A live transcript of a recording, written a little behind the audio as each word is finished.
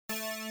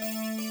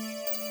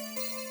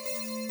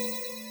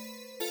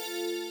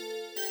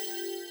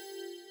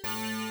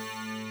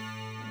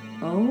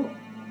Oh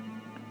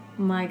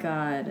my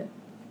God.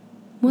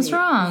 What's Wait,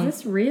 wrong? Is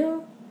this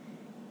real?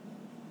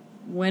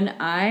 When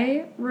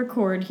I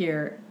record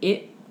here,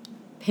 it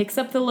picks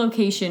up the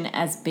location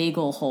as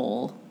Bagel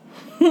Hole.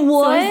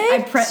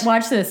 What? So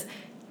watch this.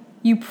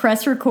 You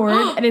press record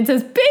and it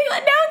says Bagel. Now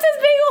it says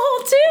Bagel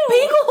Hole 2.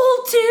 Bagel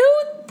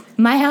Hole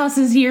 2? My house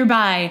is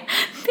hereby.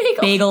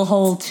 Bagel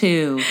Hole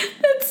 2.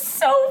 That's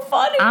so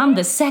funny. I'm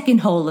the second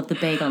hole of the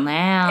bagel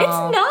now.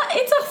 It's not.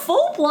 It's a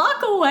full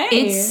block away.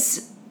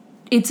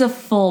 It's a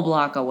full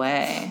block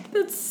away.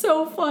 That's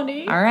so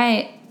funny. All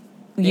right.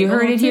 You Bagel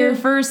heard Hole it here 2.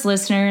 first,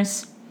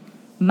 listeners.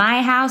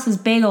 My house is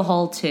Bagel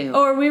Hole 2.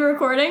 Oh, are we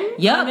recording?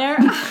 Yep. On there?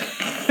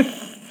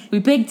 We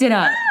picked it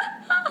up.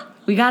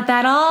 We got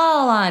that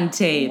all on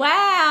tape.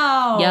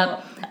 Wow.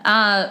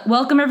 Yep.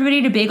 Welcome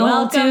everybody to Bagel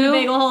Hole 2. Welcome to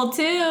Bagel Hole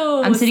 2.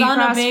 I'm sitting son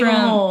across of Bagel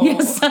from Hole. Yeah,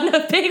 son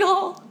of Bagel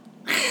Hole.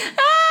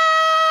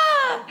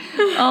 Ah!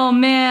 Oh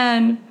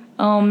man.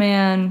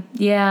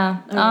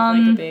 Yeah. I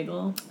don't like a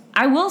bagel.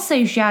 I will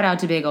say shout out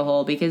to Bagel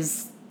Hole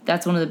because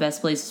that's one of the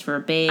best places for a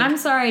bake. I'm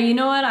sorry. You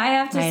know what I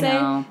have to I say?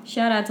 know.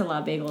 Shout out to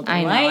La Bagel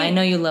Delight. I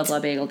know you love La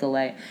Bagel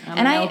Delight. I'm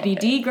an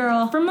LBD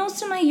girl. For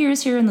most of my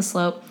years here in the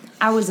Slope,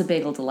 I was a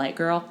Bagel Delight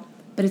girl.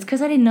 But it's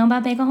because I didn't know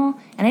about Bagel Hole,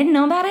 and I didn't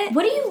know about it.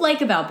 What do you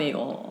like about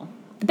Bagel Hole?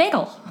 The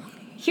bagel.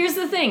 Here's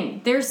the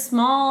thing. They're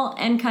small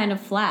and kind of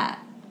flat.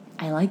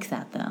 I like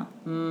that, though.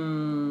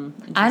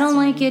 I don't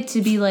like it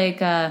to be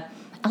like, I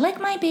like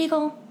my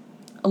bagel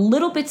a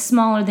little bit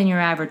smaller than your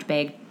average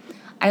bag.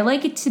 I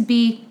like it to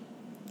be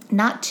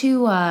not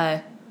too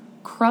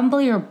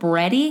crumbly or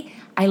bready.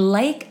 I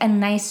like a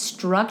nice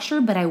structure,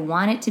 but I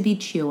want it to be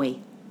chewy.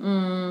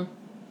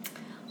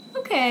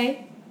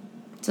 Okay.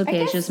 It's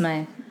okay, it's guess- just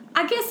my...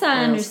 I guess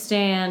I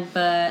understand,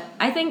 but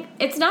I think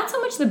it's not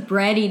so much the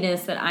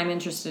breadiness that I'm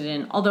interested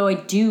in, although I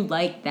do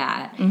like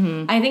that.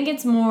 Mm-hmm. I think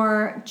it's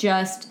more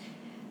just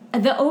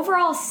the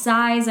overall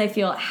size, I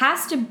feel,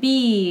 has to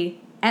be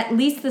at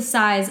least the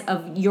size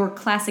of your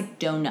classic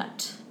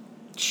donut.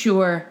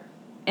 Sure.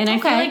 And I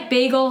feel Okay. like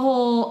Bagel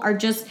Hole are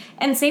just...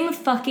 And same with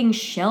fucking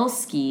Shell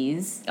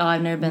Skis. Oh,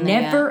 I've never been there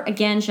Never yet.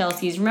 again Shell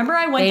Skis. Remember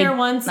I went there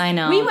once? I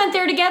know. We went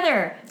there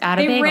together. Out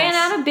of They ran bagels.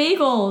 out of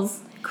bagels.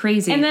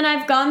 Crazy. And then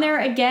I've gone there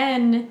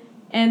again,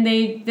 and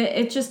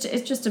it's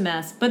just a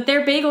mess. But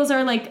their bagels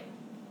are like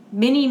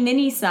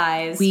mini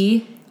size.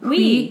 Very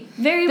wee.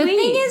 The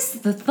thing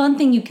is, the fun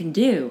thing you can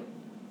do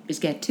is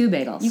get 2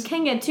 bagels. You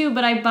can get 2,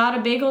 but I bought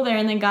a bagel there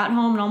and then got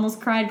home and almost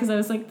cried because I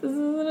was like, this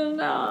isn't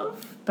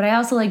enough. But I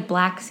also like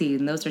Black Seed,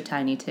 and those are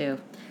tiny too.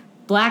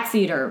 Black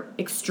Seed are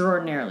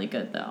extraordinarily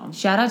good, though.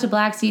 Shout out to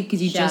Black Seed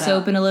because you Shout just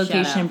out. opened a Shout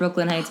location out. in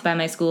Brooklyn Heights by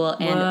my school,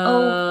 and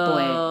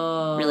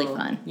oh boy, really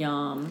fun.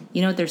 Yum.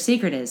 You know what their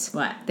secret is?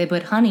 What? They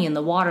put honey in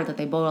the water that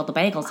they boil the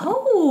bagels in.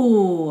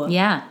 Oh.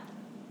 Yeah.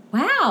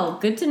 Wow.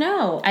 Good to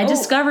know. I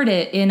discovered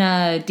it in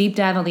a deep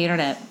dive on the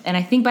internet, and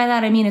I think by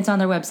that I mean it's on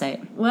their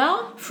website.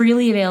 Well,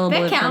 Freely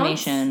available that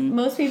information. counts.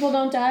 Most people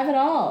don't dive at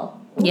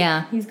all. Ooh,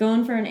 Yeah. He's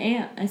going for an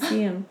ant. I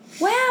see him.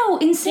 Wow,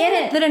 insane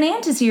Get it. that an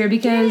ant is here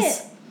because Get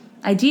it.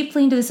 I deep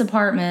cleaned this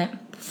apartment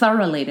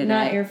thoroughly today.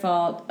 Not your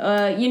fault.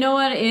 You know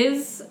what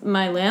is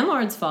my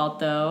landlord's fault,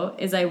 though,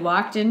 is I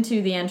walked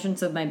into the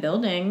entrance of my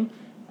building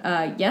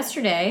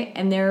yesterday,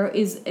 and there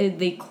is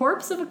the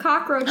corpse of a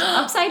cockroach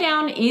upside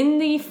down in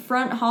the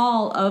front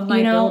hall of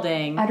my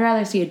building. I'd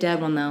rather see a dead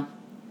one, though.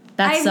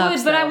 That I sucks,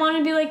 would, but I though. want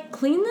to be like,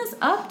 clean this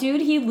up, dude.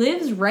 He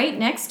lives right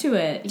next to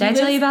it. Did I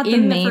tell you about the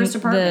main first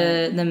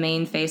apartment? the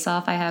main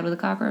face-off I had with a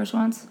cockroach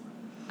once?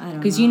 I don't know.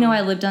 Because you know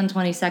I lived on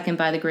 22nd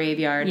by the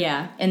graveyard.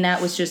 Yeah. And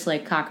that was just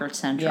like cockroach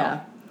central.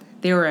 Yeah.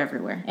 They were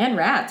everywhere. And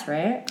rats,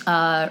 right?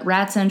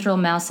 Rat central,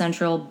 mouse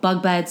central,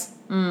 bug beds,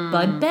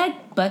 bed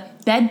Bug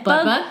bug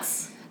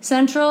bugs?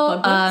 central,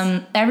 Bug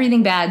bugs?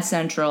 everything bad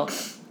central.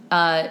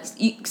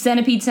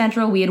 Centipede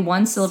central. We had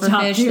one silverfish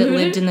that dude.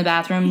 lived in the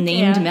bathroom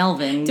named Yeah.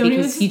 Melvin Don't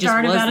because even he just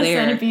start was about there.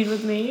 a centipede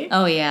with me.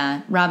 Oh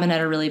yeah, Robin had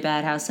a really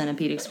bad house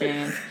centipede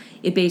experience.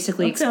 It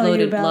basically I'll tell you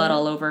exploded about blood it.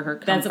 all over her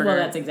comforter.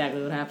 That's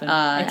exactly what happened.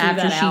 I threw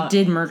after that she out.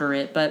 did murder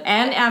it, but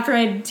And after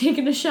I'd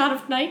taken a shot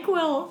of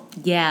NyQuil.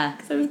 yeah,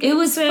 I was it getting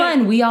was sick.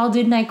 fun. We all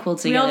did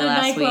NyQuil We all together did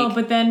last NyQuil, week.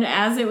 but then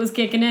as it was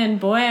kicking in,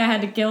 boy, I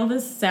had to kill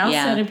this south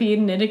Yeah. centipede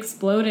and it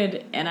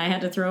exploded and I had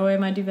to throw away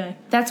my duvet.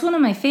 That's one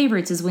of my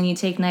favorites is when you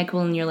take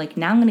NyQuil and you're like,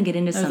 now I'm going to get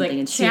into I was something like,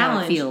 and see how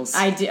it challenge. feels.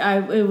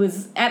 It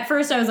was, at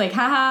first I was like,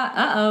 haha,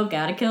 uh-oh,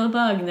 gotta kill a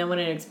bug. And then when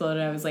it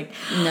exploded, I was like,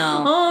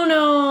 No. oh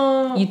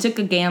no. You took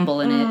a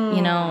gamble in it,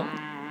 you know.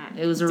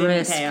 It was a Didn't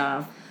risk. pay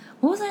off.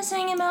 What was I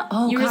saying about?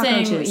 Oh, You were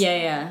cockroaches.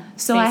 saying, yeah.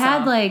 So Face I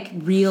had off. like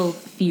real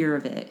fear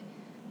of it.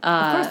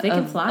 Of course, they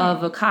can fly.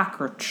 Of a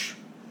cockroach.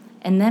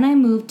 And then I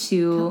moved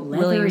to Leathery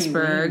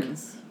Williamsburg.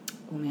 wings.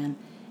 Oh man.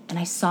 And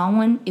I saw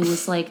one. It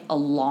was like a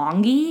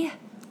longie,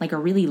 like a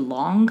really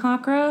long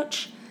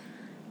cockroach.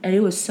 And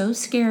it was so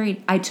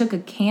scary. I took a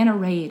can of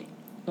Raid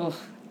Ugh,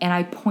 and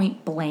I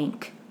point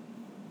blank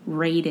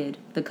raided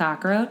the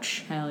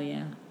cockroach. hell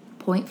yeah.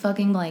 Point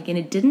fucking blank. And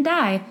it didn't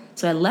die.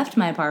 So I left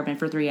my apartment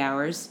for 3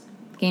 hours.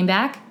 Came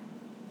back.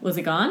 Was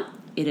it gone?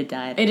 it had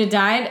died. It had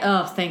died?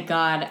 Oh, thank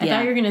God. I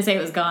thought you were going to say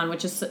it was gone,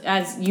 which is,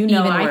 as you know,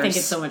 Even I worse. think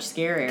it's so much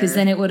scarier. Because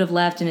then it would have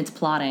left and it's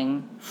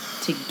plotting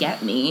to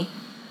get me.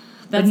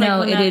 That's but like no,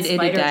 when it that had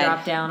spider died.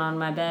 dropped down on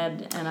my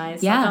bed and I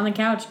slept on the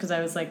couch because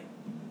I was like,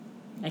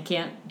 I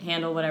can't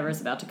handle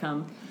whatever's about to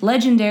come.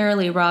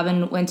 Legendarily,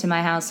 Robin went to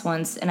my house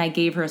once and I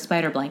gave her a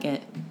spider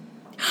blanket.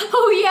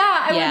 Oh,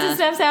 yeah. I went to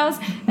Steph's house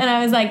and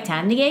I was like,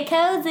 time to get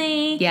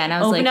cozy. Yeah, and I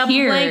was Open like, up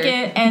here. a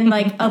blanket and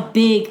like a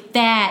big,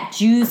 fat,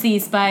 juicy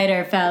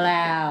spider fell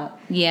out.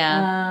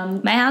 Yeah.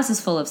 My house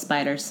is full of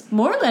spiders.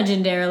 More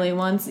legendarily,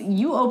 once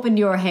you opened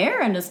your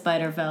hair and a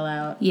spider fell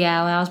out.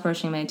 Yeah, when I was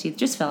brushing my teeth,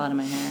 just fell out of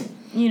my hair.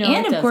 You know,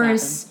 and it of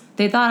course,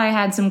 they thought I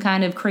had some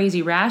kind of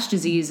crazy rash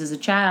disease as a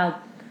child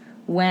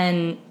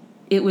when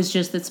it was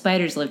just that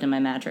spiders lived in my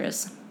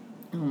mattress.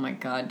 Oh my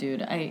God,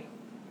 dude.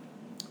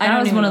 That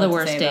was one of the know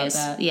what to worst say about days.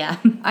 that. Yeah.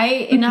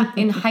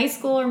 In high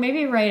school, or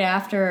maybe right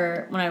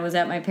after when I was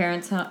at my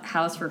parents'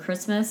 house for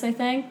Christmas, I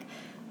think,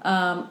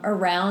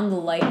 around the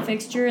light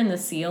fixture in the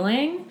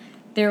ceiling,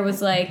 there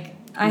was like,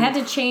 I had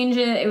to change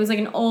it. It was like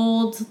an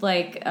old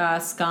like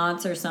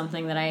sconce or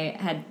something that I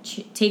had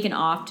taken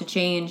off to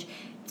change.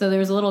 So there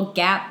was a little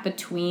gap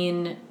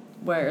between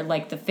where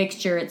like the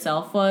fixture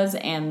itself was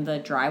and the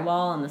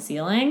drywall on the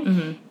ceiling.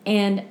 Mm-hmm.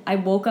 And I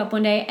woke up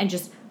one day and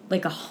just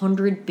like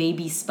 100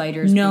 baby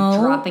spiders were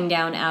dropping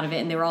down out of it,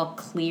 and they were all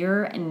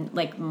clear and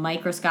like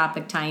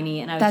microscopic tiny.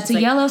 And I was That's a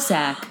like, yellow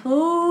sac.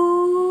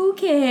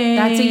 Okay.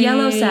 That's a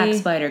yellow sac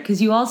spider. Because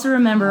you also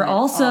remember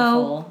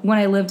awful. when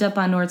I lived up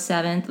on North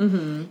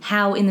 7th,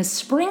 how in the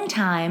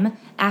springtime,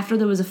 after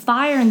there was a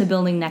fire in the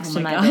building next to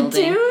my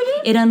building, dude.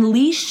 it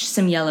unleashed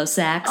some yellow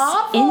sacs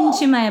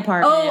into my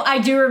apartment. Oh, I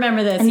do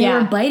remember this. And they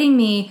were biting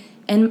me,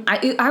 and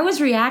I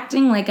was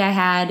reacting like I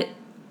had.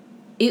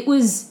 It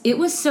was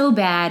so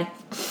bad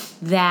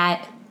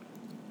that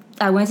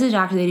I went to the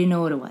doctor. They didn't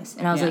know what it was,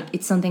 and I was like,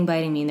 "It's something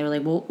biting me." And they were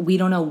like, "Well, we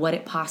don't know what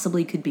it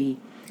possibly could be.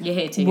 You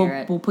hate to hear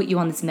it. We'll put you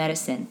on this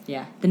medicine."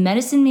 Yeah. The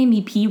medicine made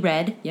me pee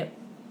red. Yep.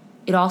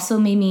 It also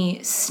made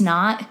me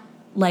snot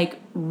like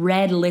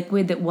red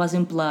liquid that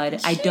wasn't blood.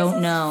 I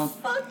don't know.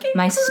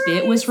 My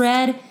spit was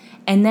red.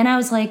 And then I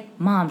was like,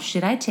 Mom,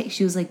 should I take...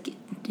 She was like,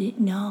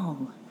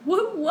 no.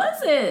 What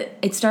was it?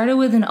 It started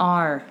with an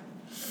R.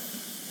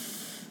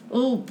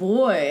 Oh,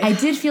 boy. I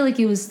did feel like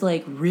it was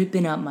like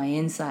ripping up my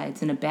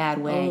insides in a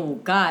bad way. Oh,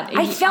 God.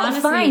 I felt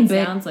honestly, fine, it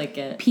but sounds like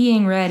it.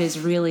 Peeing red is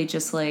really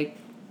just like...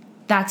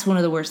 That's one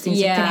of the worst things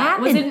that could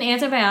happen. Was it an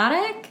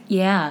antibiotic?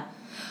 Yeah.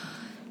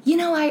 You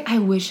know, I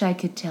wish I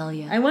could tell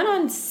you. I went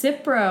on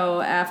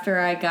Cipro after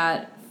I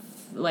got,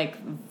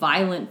 like,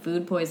 violent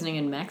food poisoning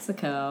in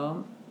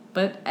Mexico.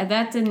 But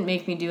that didn't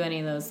make me do any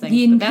of those things.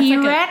 You didn't But that's pee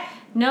like red?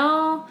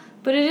 No,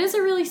 but it is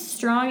a really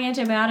strong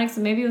antibiotic,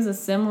 so maybe it was a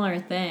similar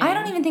thing. I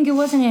don't even think it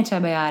was an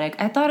antibiotic.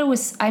 I thought it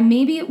was...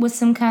 maybe it was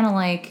some kind of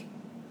like...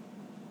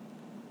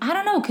 I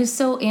don't know, because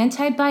so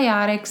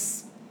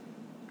antibiotics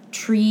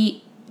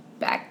treat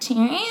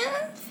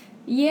bacteria?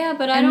 Yeah,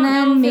 but I don't know. And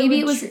then if maybe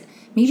it was...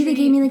 Maybe they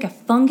gave me like a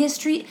fungus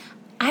treat.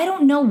 I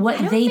don't know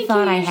what they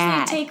thought I had. I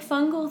don't think you usually take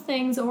fungal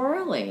things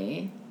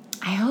orally.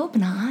 I hope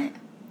not.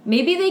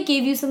 Maybe they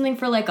gave you something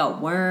for like a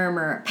worm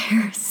or a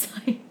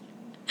parasite.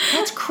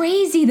 That's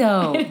crazy,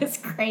 though. It is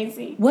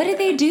crazy. What did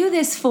they do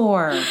this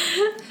for?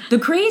 The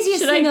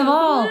craziest thing of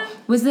all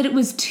was that it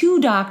was two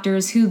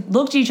doctors who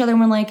looked at each other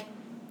and were like,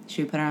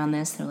 should we put her on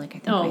this? They're like, I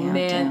think we have to. Oh,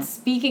 man.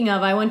 Speaking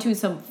of, I went to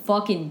some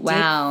fucking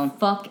dick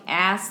fuck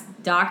ass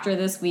doctor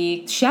this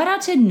week. Shout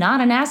out to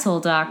not an asshole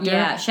doctor.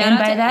 Yeah, shout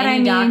out to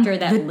any doctor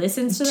that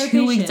listens to their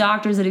patient. 2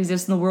 doctors that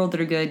exist in the world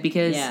that are good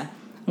because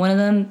one of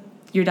them,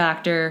 your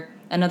doctor,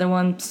 another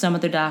one, some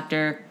other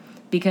doctor,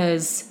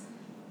 because,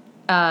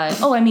 you're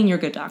a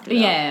good doctor. Though.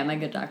 Yeah, my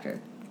good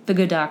doctor. The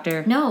good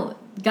doctor. No,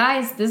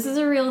 guys, this is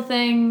a real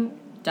thing.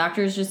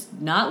 Doctors just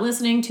not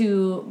listening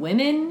to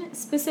women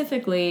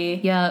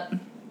specifically. Yep.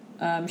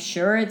 I'm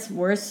sure it's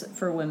worse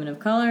for women of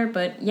color,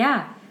 but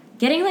yeah.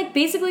 Getting, like,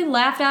 basically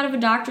laughed out of a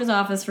doctor's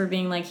office for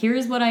being like,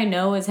 here's what I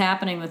know is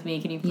happening with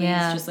me. Can you please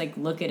just, like,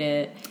 look at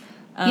it?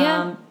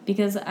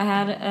 Because I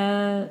had,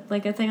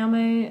 a thing on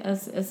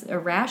a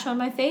rash on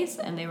my face,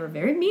 and they were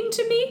very mean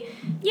to me.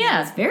 Yeah.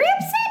 I was very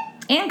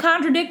upset. And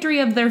contradictory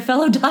of their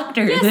fellow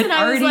doctor that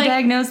already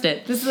diagnosed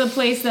it. This is a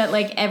place that,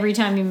 like, every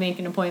time you make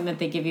an appointment,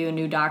 they give you a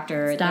new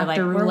doctor. It's Dr. Like,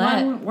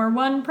 Roulette. we're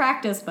one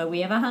practice, but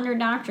we have 100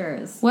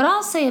 doctors. What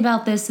I'll say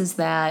about this is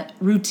that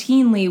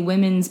routinely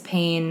women's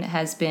pain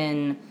has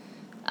been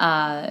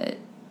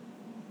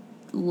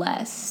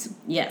less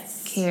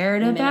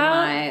cared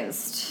about.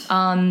 Minimized.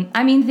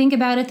 Think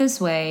about it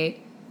this way.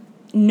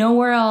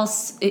 Nowhere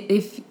else,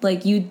 if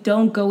like you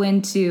don't go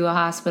into a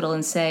hospital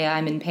and say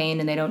I'm in pain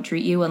and they don't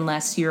treat you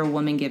unless you're a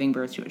woman giving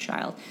birth to a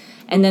child.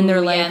 And then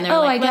they're like,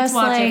 I guess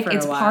like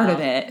it's part of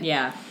it.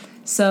 Yeah.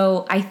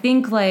 So I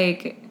think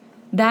like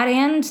that,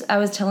 and I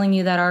was telling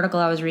you that article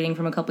I was reading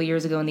from a couple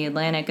years ago in The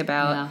Atlantic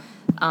about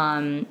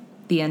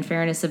the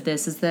unfairness of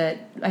this is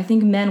that I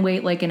think men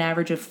wait like an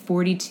average of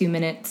 42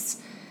 minutes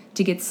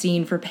to get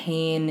seen for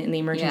pain in the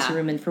emergency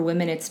room, and for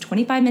women it's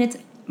 25 minutes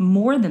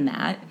more than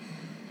that.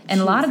 And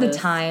a lot of the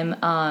Jesus.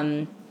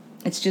 time,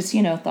 it's just,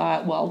 you know,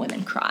 thought, well,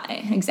 women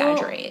cry,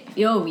 exaggerate.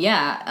 Oh,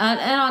 yeah.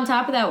 And on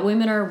top of that,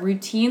 women are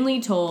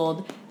routinely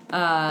told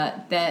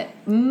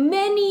that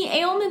many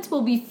ailments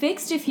will be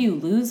fixed if you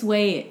lose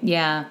weight.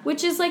 Yeah.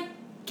 Which is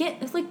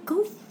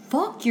go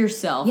fuck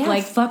yourself.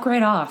 Yeah, fuck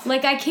right off.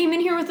 Like, I came in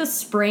here with a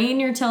sprain,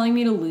 you're telling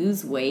me to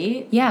lose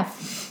weight? Yeah,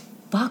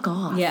 fuck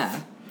off.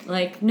 Yeah.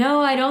 Like,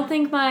 no, I don't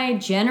think my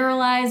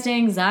generalized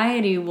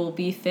anxiety will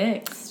be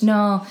fixed.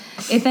 No.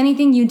 If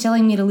anything, you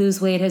telling me to lose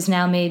weight has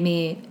now made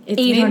me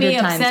 800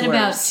 times upset worse.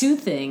 about two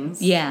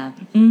things. Yeah.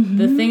 Mm-hmm.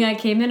 The thing I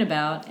came in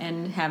about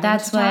and having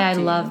That's to why talk I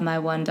to love you. my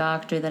one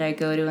doctor that I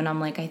go to, and I'm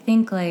like, I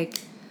think, like,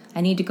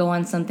 I need to go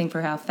on something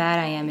for how fat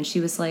I am. And she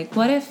was like,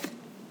 what if,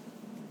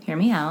 hear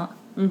me out,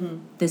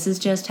 this is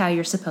just how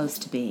you're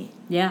supposed to be.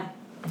 Yeah.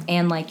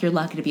 And, like, you're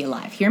lucky to be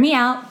alive. Hear me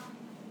out.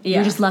 Yeah.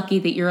 You're just lucky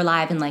that you're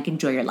alive and, like,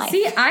 enjoy your life.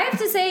 See, I have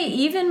to say,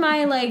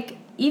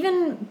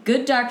 even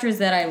good doctors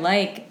that I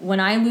like,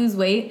 when I lose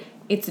weight,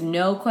 it's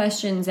no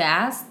questions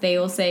asked. They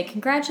will say,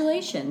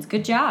 congratulations,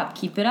 good job,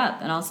 keep it up.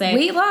 And I'll say,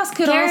 Weight loss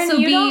could Karen, also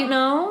you be don't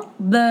know.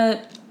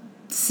 the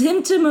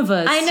symptom of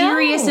a I know.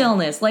 serious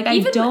illness. Like,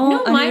 I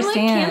don't my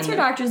understand. cancer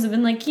doctors have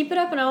been like, keep it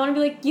up, and I want to be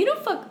like, you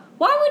don't fuck.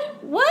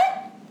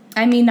 What?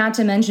 I mean, not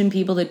to mention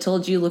people that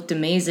told you looked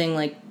amazing,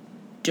 like,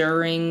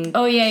 during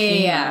Oh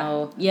yeah.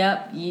 chemo.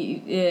 Yep.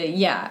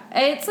 Yeah.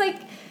 It's like,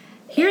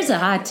 Here's a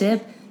hot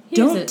tip. Here's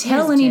Don't a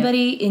tell tip.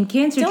 anybody in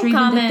cancer Don't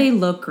treatment comment. that they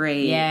look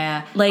great.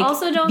 yeah. Like,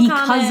 also, don't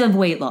because comment. of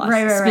weight loss,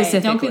 Right. specifically.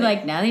 Don't be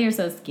like, now that you're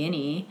so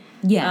skinny.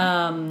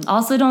 Yeah.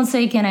 Also, don't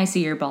say, can I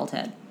see your bald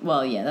head?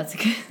 Well, yeah, that's a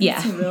good.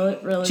 Yeah. That's a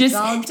really Just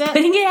solid tip.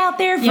 putting it out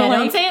there for, Yeah, like,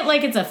 don't say it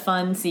like it's a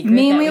fun secret.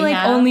 mainly, that we like,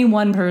 have. only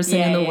one person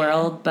Yeah, in the yeah.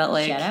 world. But,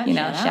 like, Shout out, you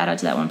know, shout shout out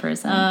to that one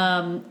person.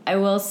 I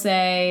will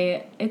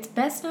say it's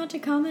best not to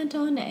comment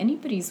on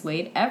anybody's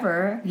weight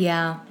ever.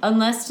 Yeah.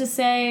 Unless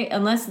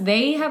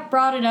they have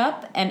brought it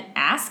up and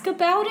ask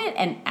about it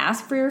and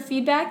ask for your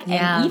feedback.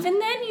 Yeah. And even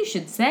then you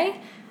should say,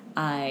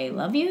 I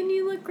love you and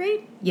you look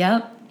great.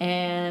 Yep.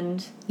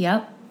 And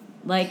Yep.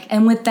 like,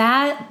 And with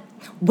that,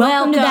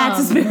 welcome to That's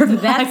a Spirit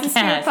Podcast. That's a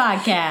Spirit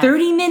Podcast.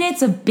 30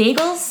 minutes of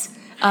bagels,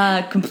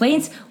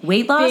 complaints,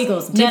 weight loss,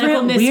 Bagels,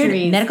 different medical weird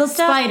mysteries, medical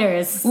stuff.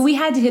 spiders. Well, we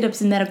had to hit up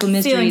some medical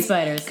mysteries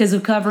spiders. because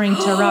of covering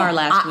Terrar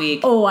last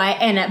week.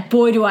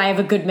 Boy, do I have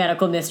a good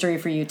medical mystery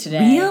for you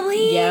today.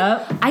 Really?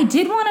 Yep. I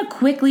did want to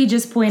quickly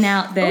just point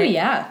out that Oh,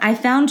 yeah. I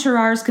found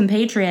Terrar's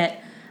compatriot.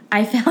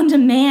 I found a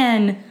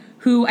man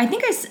who, I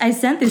think I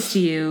sent this to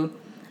you,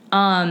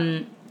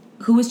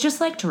 who was just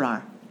like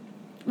Terrar.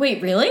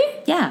 Wait, really?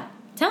 Yeah.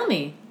 Tell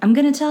me. I'm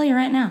going to tell you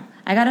right now.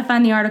 I got to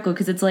find the article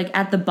because it's like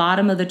at the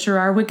bottom of the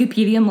Terrar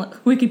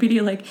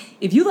Wikipedia, like,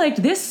 if you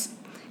liked this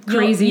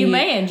crazy you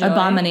may enjoy.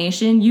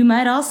 abomination, you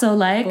might also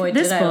like Boy,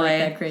 this did boy. I like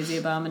that crazy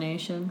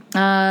abomination.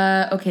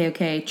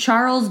 Okay.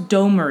 Charles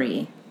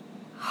Domery.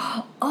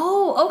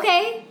 Oh,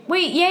 okay.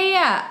 Wait,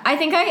 yeah.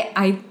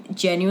 I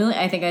genuinely,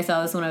 I think I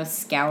saw this when I was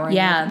scouring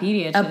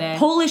Wikipedia today. A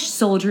Polish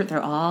soldier.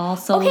 They're all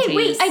soldiers. Okay,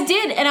 wait, I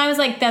did, and I was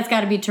like, that's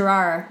got to be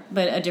Terrar,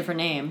 but a different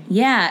name.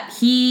 Yeah,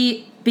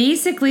 he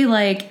basically,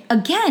 like,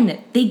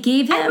 again, they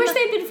gave him... I wish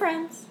they'd been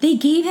friends. They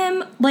gave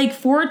him, like,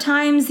 4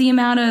 times the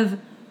amount of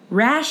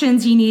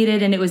rations he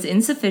needed, and it was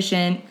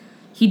insufficient.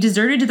 He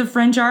deserted to the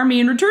French army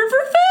in return for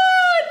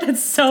food!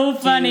 That's so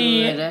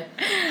funny. Dude.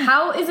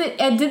 How is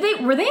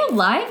it, were they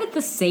alive at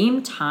the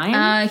same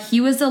time? He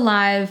was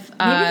alive,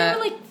 Maybe they were,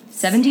 like,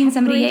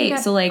 1778,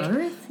 so, like...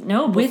 birth?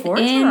 No, before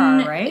within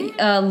Terrar, right?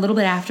 a little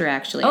bit after,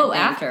 actually. Oh, I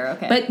think. after,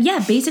 okay. But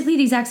yeah, basically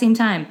the exact same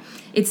time.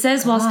 It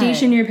says while God.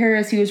 stationed near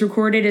Paris, he was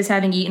recorded as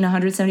having eaten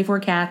 174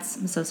 cats.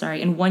 I'm so sorry,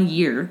 in 1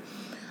 year.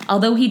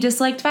 Although he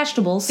disliked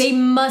vegetables, They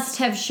must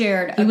have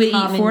shared he a would eat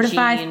common 4 to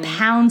 5 gene.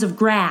 pounds of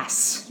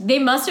grass. They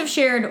must have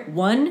shared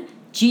one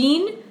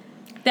gene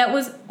that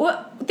was...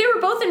 What? They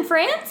were both in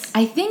France?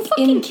 I think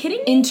Fucking kidding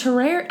me? in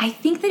Terrar, I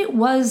think that it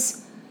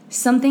was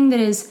something that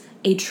is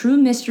a true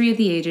mystery of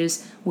the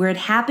ages, where it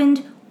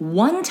happened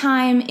one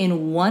time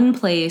in one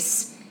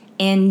place,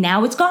 and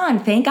now it's gone.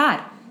 Thank God,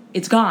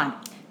 it's gone.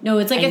 No,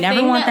 it's like I a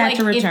never thing want that like,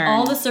 to return. if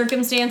all the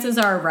circumstances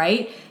are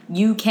right,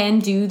 you can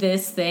do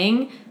this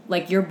thing.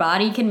 Like, your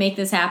body can make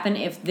this happen.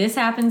 If this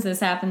happens, this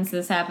happens,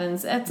 this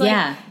happens. It's like,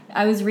 Yeah.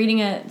 I was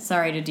reading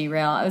sorry to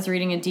derail, I was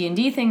reading a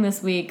D&D thing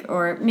this week,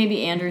 or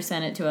maybe Andrew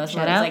sent it to us. Shout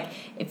where it was out. like,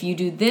 if you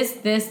do this,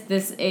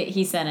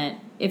 he sent it.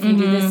 If you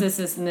do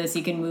this, and this,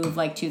 you can move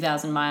like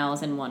 2,000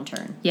 miles in one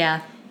turn.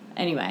 Yeah.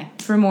 Anyway,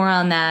 For more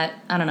on that,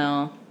 I don't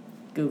know.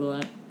 Google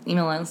it.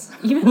 Email us.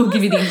 Email We'll us.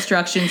 give you the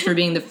instructions for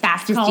being the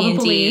fastest Call the D&D.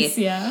 police,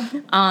 yeah.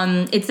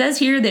 It says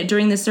here that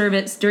during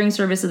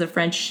service of the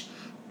French,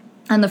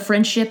 on the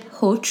French ship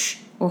Hoche,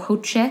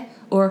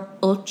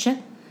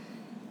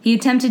 he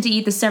attempted to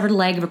eat the severed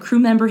leg of a crew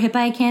member hit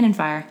by a cannon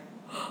fire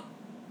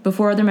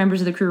before other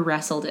members of the crew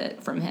wrestled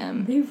it from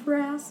him. They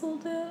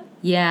wrestled it? Oh,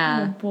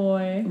 Yeah.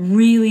 boy.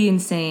 Really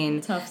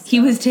insane. Tough stuff. He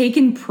was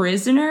taken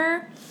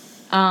prisoner.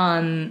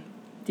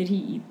 Did he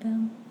eat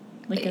them?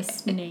 Like a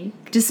snake?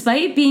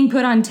 Despite being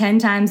put on 10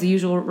 times the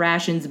usual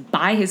rations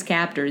by his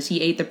captors, he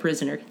ate the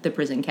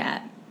prison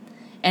cat.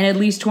 and at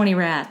least 20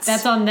 rats.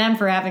 That's on them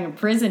for having a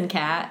prison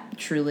cat.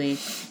 Truly.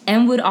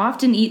 And would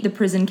often eat the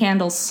prison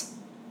candles.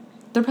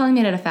 They're probably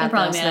made out of fat. They're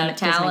probably though, made out of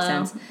so that does make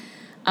tallow.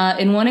 sense.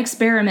 In one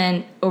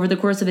experiment, over the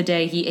course of a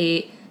day, he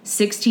ate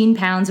 16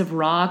 pounds of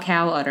raw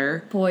cow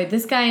udder, Boy,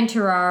 this guy in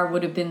Terrar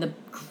would have been the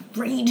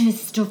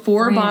greatest of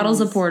 4 friends.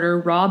 bottles of porter,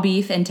 raw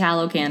beef, and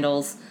tallow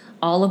candles,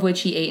 all of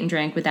which he ate and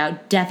drank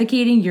without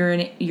defecating,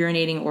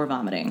 urinating, or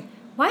vomiting.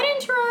 Why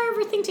didn't Terrar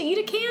ever think to eat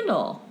a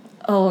candle?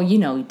 Oh, you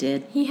know he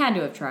did. He had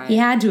to have tried. He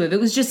had to have. It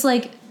was just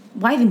like,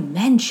 why even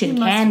mention He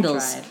must have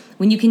candles tried.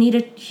 when you can eat a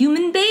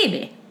human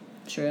baby?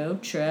 True.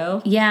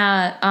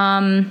 Yeah,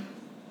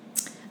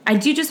 I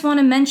do just want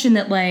to mention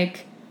that,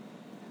 like,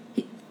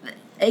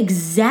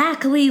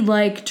 exactly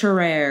like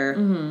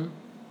Terrar,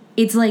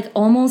 it's like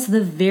almost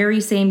the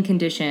very same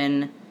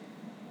condition.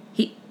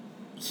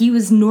 He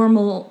was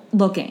normal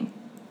looking,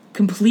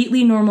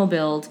 completely normal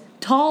build,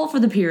 tall for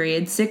the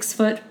period,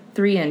 6'3".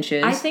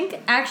 I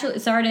think, actually,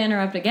 sorry to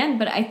interrupt again,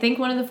 but I think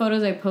one of the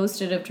photos I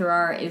posted of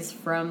Terrar is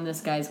from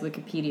this guy's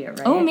Wikipedia,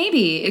 right? Oh,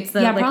 maybe It's the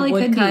probably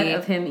could woodcut be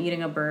of him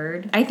eating a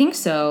bird. I think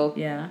so.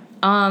 Yeah.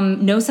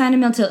 No sign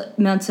of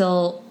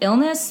mental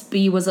illness, but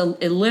he was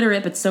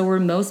illiterate, but so were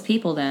most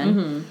people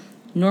then.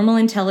 Normal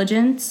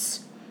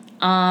intelligence.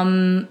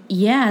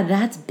 Yeah,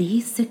 that's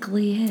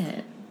basically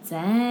it.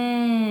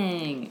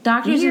 Dang.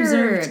 Doctors Weird.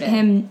 observed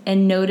him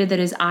and noted that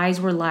his eyes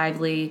were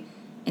lively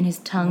and his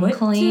tongue What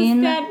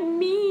clean. does that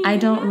mean? I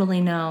don't really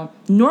know.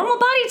 Normal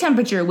body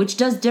temperature, which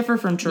does differ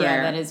from Terrar.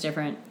 Yeah, that is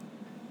different.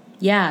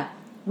 Yeah,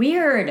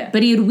 Weird.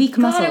 but he had weak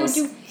God, muscles. I would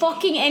do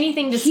fucking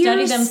anything to study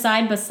Here's- them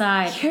side by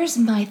side. Here's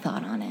my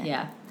thought on it.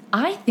 Yeah.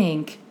 I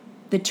think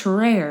that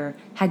Terrar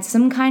had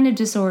some kind of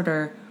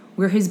disorder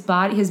where his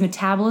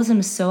metabolism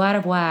is so out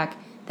of whack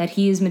that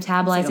he is Like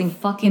metabolizing a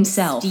fucking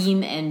himself.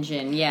 steam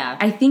engine, yeah.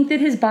 I think that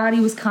his body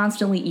was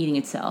constantly eating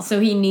itself. So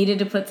he needed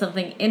to put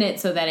something in it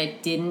so that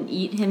it didn't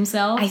eat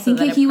himself. I so think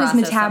that that it he was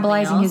processed something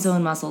metabolizing his else?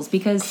 own muscles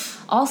because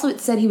also it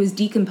said he was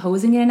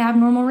decomposing at an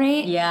abnormal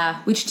rate.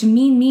 Yeah. Which to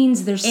me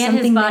means there's And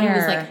something his body there.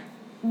 was like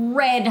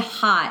red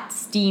hot,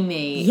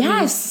 steamy.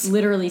 Yes. It was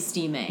literally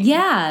steaming.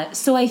 Yeah,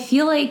 so I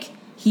feel like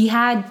he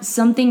had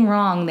something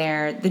wrong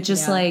there that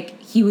just Yeah.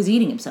 like he was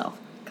eating himself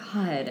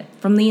God.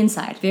 from the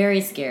inside.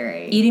 Very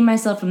scary. Eating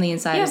myself from the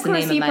inside Yeah, is of the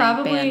course name he of my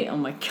probably. band. Oh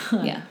my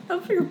god. Yeah.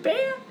 Of your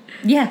band.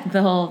 Yeah,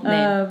 the whole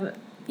name.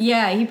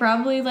 Yeah, he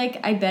probably like.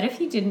 I bet if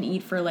he didn't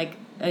eat for like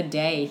a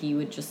day, he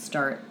would just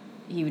die.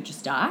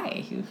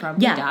 He would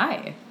probably Yeah.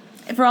 die.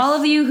 For all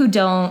of you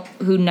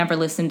who never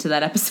listened to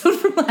that episode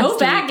from last Go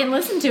back week, and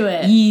listen to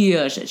it.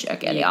 you should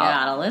check it You out.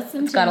 gotta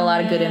listen. It's got a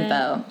lot of good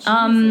info.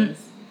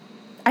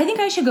 I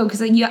think I should go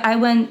because I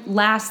went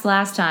last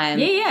time.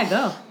 Yeah,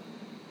 go.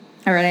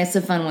 All right, I have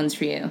some fun ones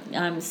for you.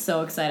 I'm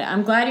so excited.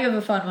 I'm glad you have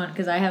a fun one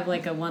because I have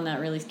like a one that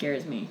really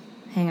scares me.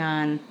 Hang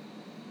on.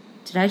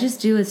 Did I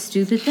just do a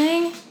stupid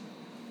thing?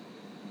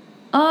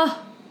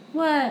 Oh,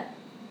 What?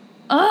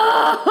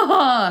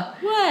 oh!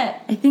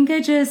 What? I think I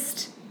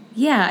just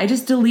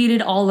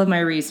deleted all of my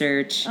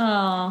research.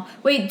 Oh,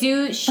 wait.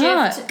 Do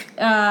shift.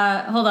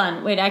 Hold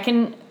on. Wait. I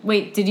can.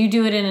 Wait. Did you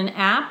do it in an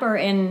app or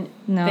in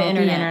No, the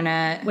internet? the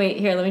internet. Wait.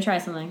 Here. Let me try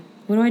something.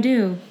 What do I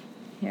do?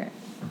 Here.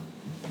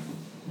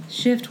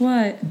 Shift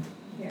what?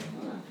 Here.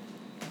 Hold on.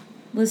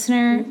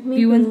 Listener,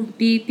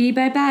 be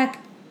right back.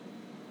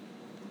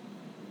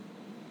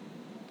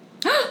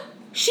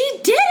 She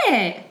did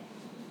it!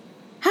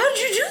 How did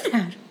you do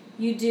that?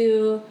 You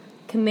do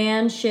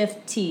Command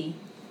Shift T.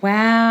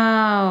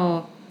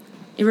 Wow.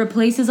 It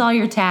replaces all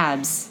your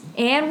tabs.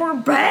 And we're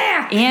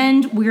back.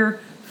 And we're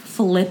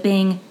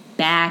flipping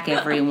back,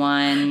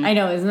 everyone. I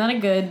know. Isn't that a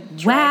good?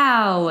 Trick?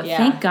 Wow. Yeah.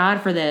 Thank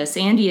God for this.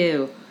 And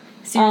you.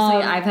 Seriously,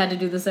 I've had to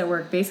do this at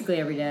work basically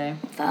every day.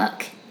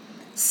 Fuck.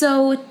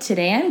 So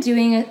today I'm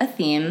doing a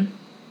theme.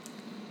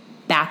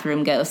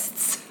 Bathroom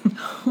ghosts.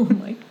 Oh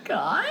my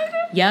god.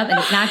 Yep, and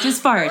it's not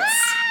just farts.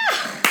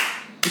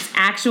 It's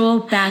actual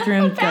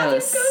bathroom Bathroom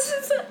ghosts. ghost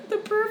is the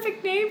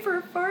perfect name for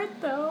a fart,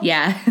 though.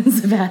 Yeah,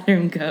 it's a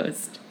bathroom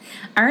ghost.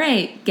 All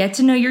right, get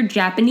to know your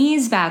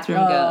Japanese bathroom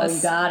Oh, ghosts.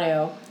 you got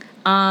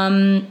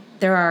to.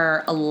 There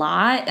are a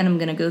lot, and I'm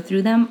gonna go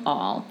through them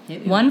all.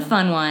 Hit me One with them.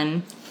 fun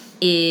one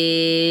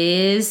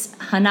is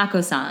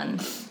Hanako-san.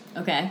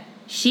 Okay.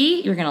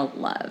 You're gonna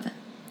love.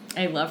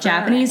 I love her.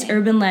 Japanese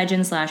urban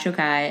legend /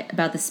 yokai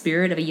about the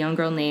spirit of a young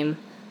girl named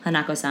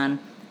Hanako-san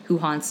who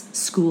haunts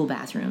school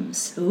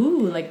bathrooms. Ooh,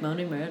 like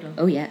Moaning Myrtle.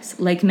 Oh yes,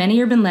 like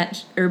many urban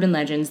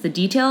legends, the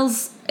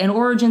details and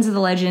origins of the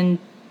legend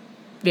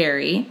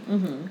vary.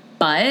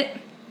 But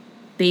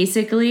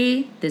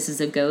basically, this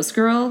is a ghost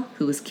girl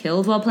who was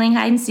killed while playing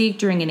hide and seek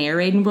during an air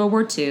raid in World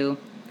War II,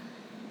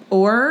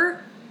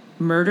 or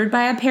murdered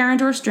by a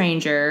parent or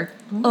stranger,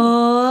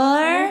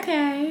 or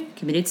Okay.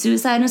 committed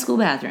suicide in a school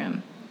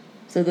bathroom.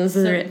 So those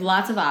So are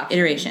lots of options.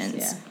 iterations.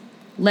 Yeah.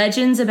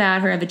 Legends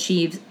about her have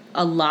achieved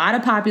a lot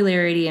of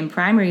popularity in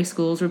primary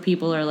schools where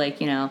people are like,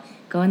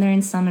 go in there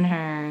and summon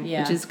her,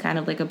 Yeah. which is kind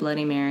of like a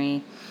Bloody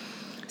Mary.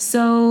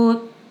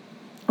 So,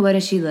 what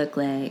does she look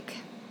like?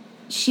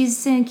 She's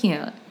so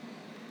cute.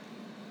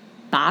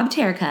 bobbed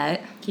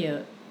haircut.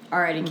 Cute.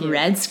 Already cute.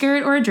 Red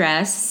skirt or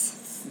dress.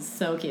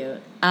 So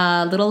cute.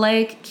 Little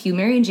like cute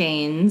Mary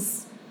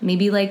Janes.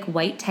 Maybe like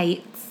white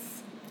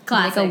tights.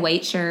 Classic. Like a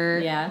white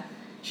shirt. Yeah.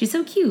 She's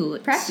so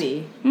cute.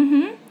 Preppy.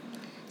 Mm-hmm.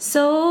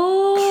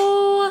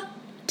 So,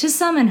 to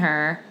summon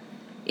her,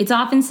 it's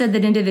often said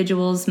that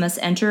individuals must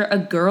enter a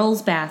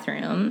girl's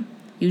bathroom,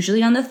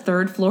 usually on the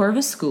 3rd floor of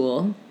a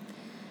school,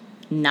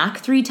 knock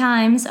 3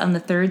 times on the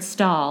 3rd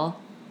stall,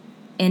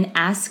 and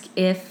ask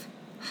if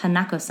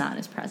Hanako-san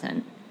is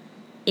present.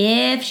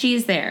 If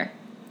she's there,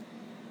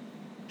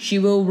 she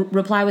will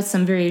reply with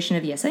some variation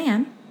of "yes, I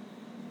am."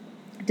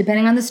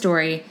 Depending on the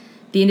story,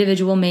 the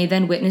individual may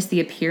then witness the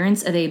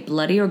appearance of a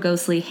bloody or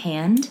ghostly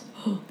hand.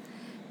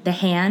 The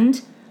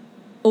hand,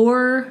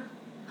 or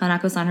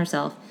Hanako-san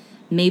herself,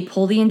 may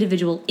pull the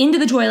individual into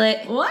the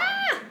toilet, What?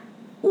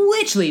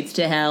 which leads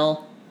to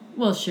hell.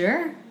 Well,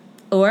 sure.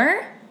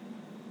 Or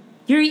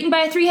you're eaten by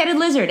a 3-headed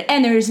lizard,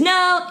 and there's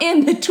no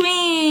in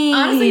between.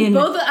 Honestly,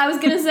 both. I was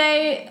gonna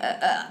say,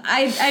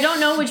 I don't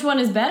know which one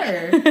is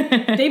better.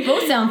 They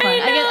both sound fun.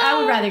 I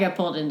would rather get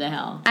pulled into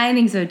hell. I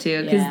think so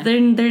too, because Yeah.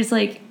 then there's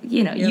like,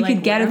 you You're like,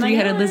 could get a where am I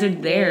 3-headed going?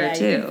 lizard there Yeah,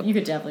 too. You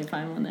could definitely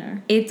find one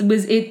there.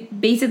 It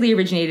basically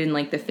originated in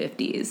like the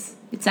 50s.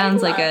 It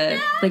sounds like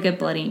love a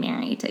Bloody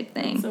Mary type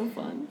thing. So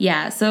fun.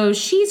 Yeah, so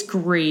she's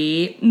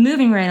great.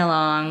 Moving right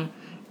along.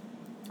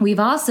 We've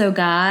also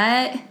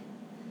got...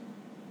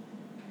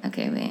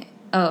 Okay, wait.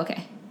 Oh,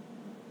 okay.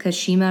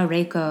 Kashima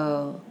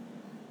Reiko.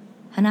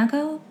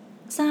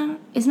 Hanako-san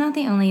is not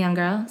the only young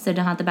girl said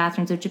to haunt the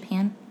bathrooms of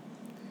Japan.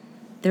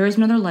 There is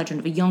another legend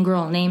of a young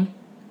girl named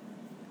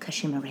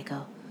Kashima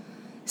Reiko,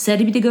 said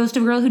to be the ghost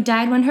of a girl who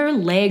died when her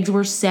legs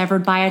were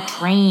severed by a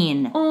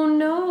train. Oh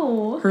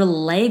no. Her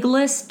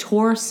legless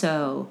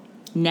torso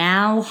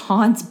now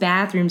haunts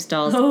bathroom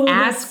stalls, Oh,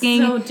 that's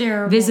asking so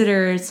terrible.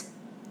 visitors,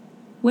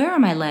 "Where are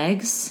my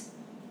legs?"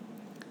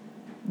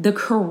 The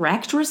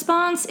correct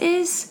response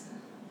is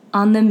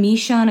on the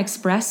Mishan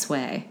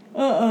Expressway.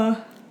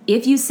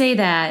 If you say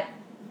that,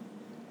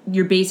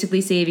 you're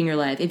basically saving your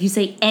life. If you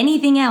say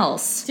anything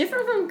else,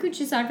 Different from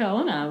Kuchisaka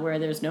Onna, where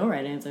there's no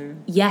right answer.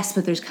 yes,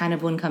 but there's kind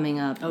of one coming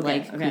up, Okay,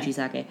 like okay.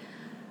 Kuchisake.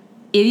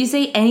 If you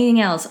say anything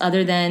else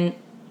other than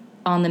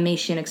on the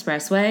Meishin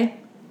Expressway,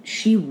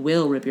 she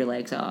will rip your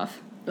legs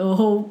off.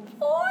 Oh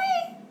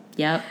boy.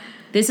 Yep.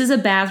 This is a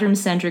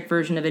bathroom-centric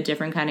version of a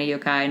different kind of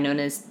yokai known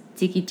as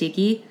Tiki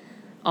Tiki.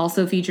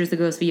 Also features the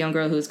ghost of a young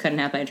girl who was cut in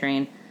half by a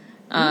train.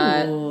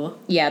 Ooh.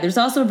 Yeah, there's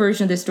also a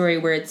version of this story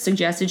where it's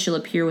suggested she'll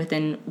appear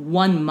within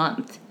 1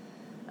 month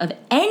of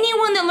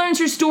anyone that learns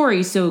her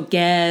story. So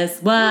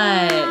guess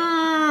what?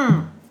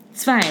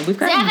 It's fine. We've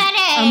got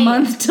a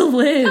month to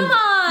live. Come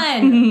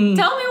on.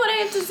 Tell me what I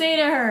have to say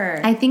to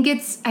her. I think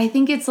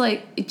it's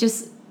like it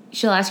just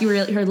she'll ask you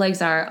where her legs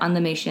are on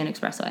the Meishin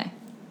Expressway.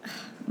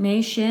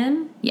 Mei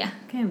Shin? Yeah,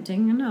 Okay, I'm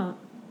taking a note.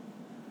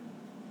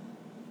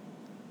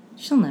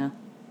 she'll know.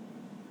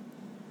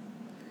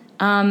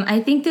 I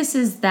think this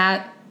is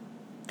that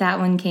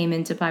one came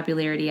into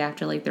popularity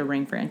after like the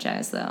Ring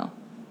franchise though.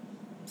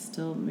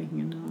 Still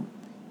making a note.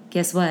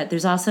 Guess what?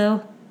 There's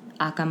also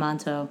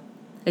Akamanto.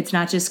 It's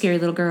not just scary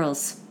little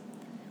girls.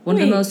 One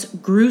of Wait. the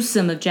most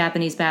gruesome of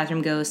Japanese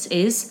bathroom ghosts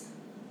is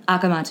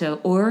Akamanto,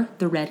 or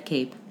the Red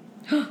Cape.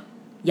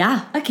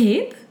 Yeah. A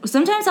cape?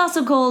 Sometimes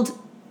also called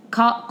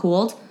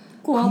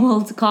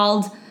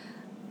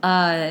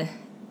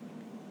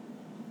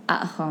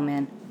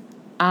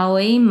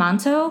Aoi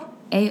Manto,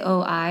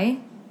 Aoi,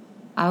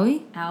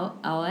 Aoi.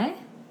 Aoi?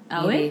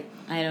 Maybe.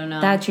 I don't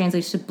know. That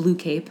translates to blue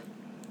cape,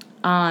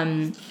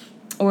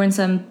 or in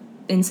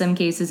some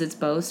cases it's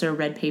both. So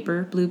red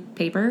paper, blue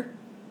paper.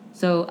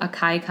 So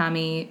Akai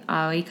Kami,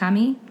 Aoi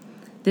Kami.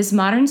 This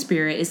modern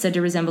spirit is said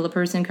to resemble a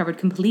person covered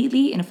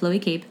completely in a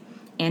flowy cape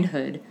and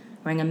hood,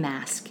 wearing a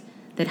mask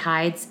that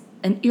hides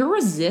an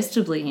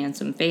irresistibly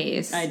handsome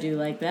face. I do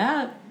like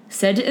that.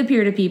 Said to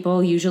appear to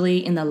people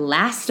usually in the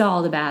last stall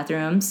of the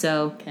bathroom,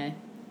 so Okay.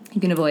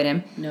 you can avoid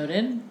him,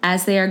 Noted.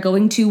 as they are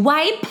going to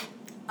wipe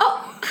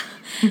Oh!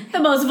 The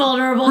most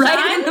vulnerable right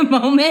time. in the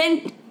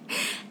moment,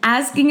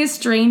 asking a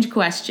strange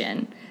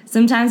question.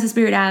 Sometimes the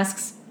spirit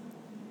asks,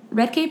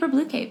 red cape or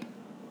blue cape?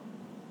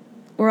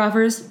 Or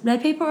offers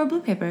red paper or blue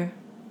paper?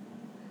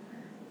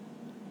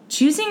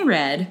 Choosing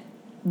red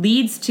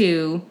leads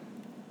to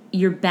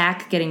your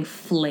back getting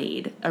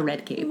flayed, a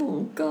red cape,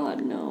 Oh,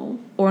 God, no.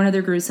 or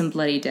another gruesome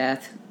bloody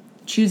death.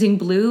 Choosing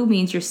blue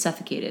means you're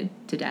suffocated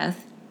to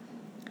death.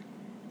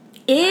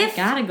 If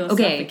gotta go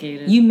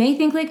suffocated. You may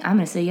think like, I'm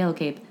gonna say yellow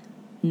cape.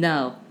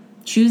 No.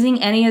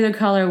 Choosing any other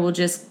color will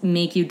just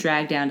make you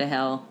drag down to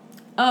hell.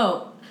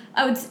 Oh,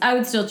 I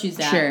would still choose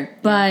that. Sure.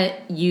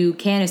 But you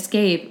can't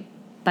escape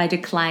by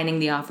declining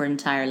the offer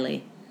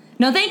entirely.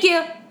 No, thank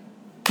you.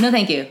 No,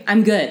 thank you.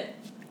 I'm good.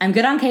 I'm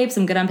good on capes.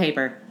 I'm good on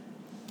paper.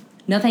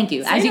 No, thank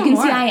you. Say As you no can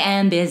more. see, I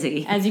am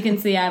busy. As you can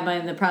see, I'm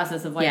in the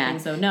process of wiping,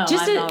 so no,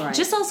 I'm all right.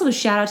 Just also a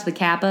shout out to the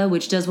Kappa,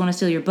 which does want to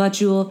steal your butt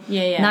jewel.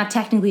 Yeah. Not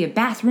technically a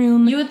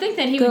bathroom. You would think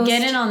that he would get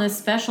ghost. in on this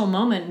special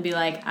moment and be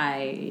like,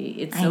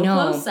 it's I so know.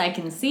 close, I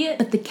can see it.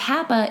 But the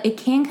Kappa, it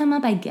can come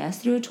up, I guess,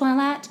 through a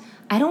toilet.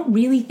 I don't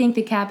really think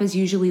the Kappas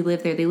usually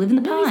live there. They live in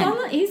the No,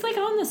 pond. he's like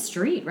on the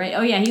street, right?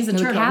 Oh yeah, he's a No,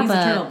 the turtle. Kappa,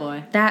 He's a turtle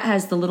boy. That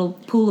has the little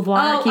pool of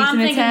water Oh, it keeps I'm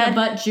in its thinking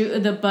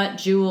head. the butt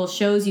jewel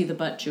shows you the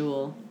butt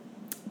jewel.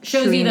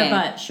 Shows you the Shirime.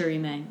 butt,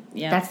 Shirime.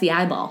 Yeah. That's the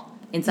eyeball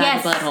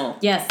inside the butthole.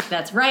 Yes,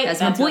 that's right. That's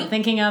That's my what boy. I'm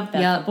thinking of.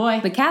 That's Yep. the boy.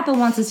 The Kappa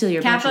wants to steal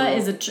your butt Kappa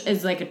jewel.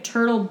 is like a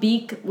turtle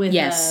beak with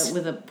Yes.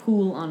 with a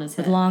pool on his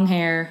head. With long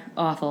hair.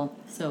 Awful.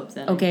 So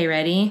upsetting. Okay,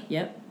 ready?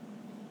 Yep.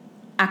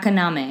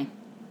 Akaname.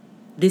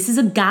 This is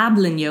a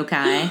goblin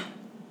yokai.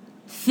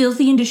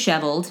 Filthy and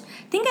disheveled.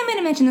 I think I might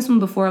have mentioned this one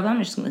before, but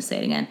I'm just going to say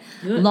it again.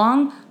 Do it.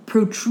 Long,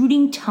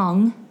 protruding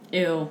tongue.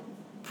 Ew.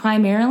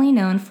 Primarily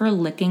known for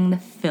licking the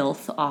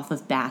filth off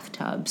of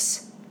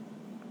bathtubs.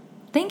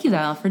 Thank you,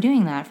 though, for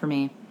doing that for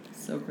me.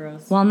 So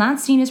gross. While not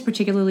seen as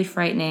particularly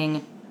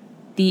frightening,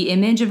 the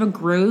image of a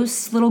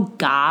gross little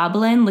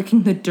goblin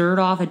licking the dirt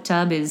off a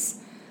tub is...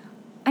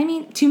 I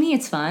mean, to me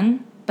it's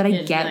fun, but I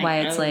It's get like, why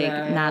it's,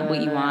 not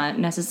what you want,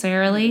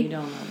 necessarily. You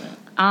don't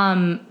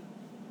love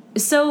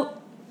it. So,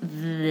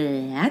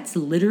 that's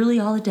literally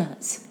all it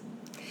does.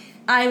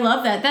 I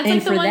love that. That's And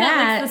like the for one that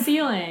that- licks the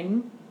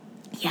ceiling.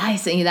 Yeah, I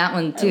sent you that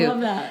one, too. I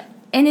love that.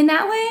 And in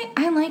that way,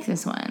 I like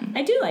this one.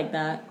 I do like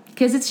that.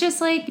 Because it's just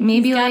like,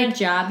 maybe He's got like... a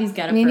job. He's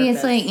got a Maybe purpose.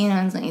 it's like,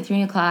 it's like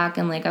 3 o'clock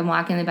and like I'm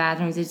walking in the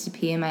bathroom just to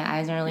pee and my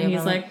eyes aren't really And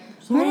he's open. like,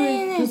 "What sorry,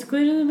 is it?" just go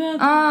to the bathroom.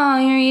 Oh,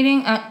 you're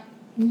eating?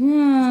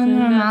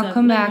 No, I'll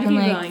come No, back you in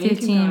keep like going, you keep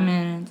 15 going.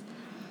 minutes.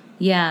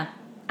 Yeah,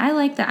 I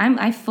like that.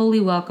 I fully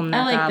welcome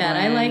that I like that.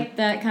 I goblin. like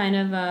that kind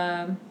of.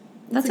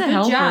 That's it's a good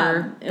helper.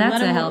 job. That's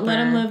let a him, helper. Let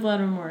him live. Let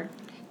him work.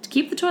 To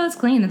keep the toilets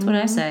clean, that's what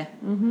I say.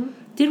 Mm-hmm.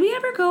 Did we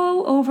ever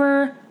go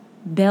over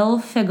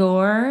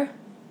Belphegor?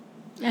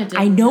 Yeah,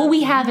 I know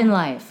we have in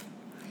life,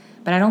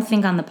 but I don't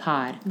think on the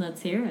pod.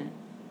 Let's hear it.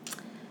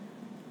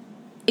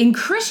 In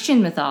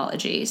Christian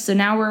mythology, so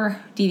now we're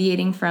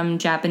deviating from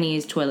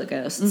Japanese toilet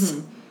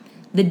ghosts,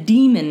 the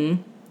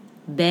demon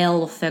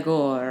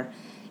Belphegor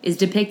is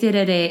depicted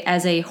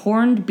as a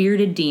horned,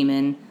 bearded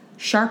demon,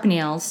 sharp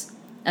nails,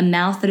 a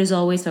mouth that is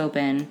always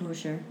open, Oh,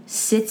 sure.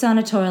 sits on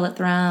a toilet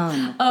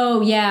throne.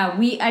 Oh, yeah.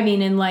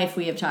 In life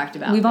we have talked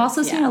about We've this,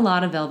 also seen yeah. a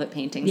lot of velvet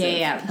paintings.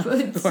 Yeah.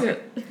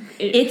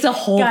 It's a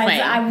whole Guys,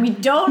 thing. we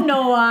don't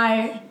know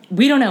why.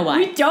 We don't know why.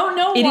 We don't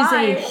know It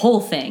why. is a whole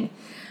thing.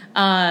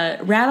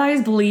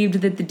 Rabbis believed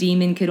that the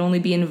demon could only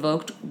be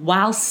invoked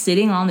while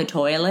sitting on the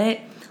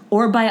toilet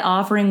or by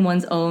offering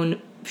one's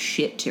own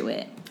shit to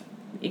it.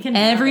 You can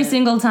Every have it.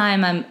 single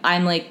time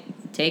I'm like,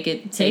 take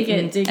it, Take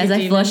Satan. it, take As it, I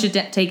demon. flush it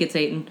down, take it,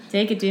 Satan.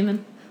 Take it,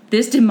 demon.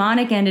 This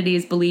demonic entity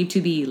is believed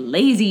to be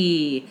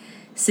lazy,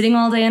 sitting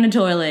all day on a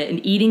toilet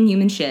and eating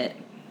human shit.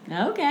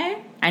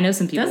 Okay. I know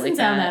some people Doesn't like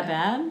sound that.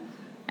 that bad.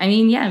 I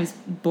mean, yeah, I was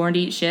born to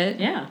eat shit.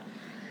 Yeah. Doing what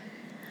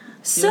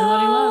he So,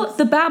 loves.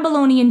 the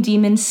Babylonian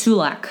demon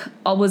Sulak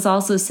was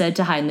also said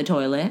to hide in the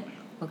toilet.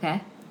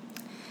 Okay.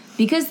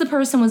 Because the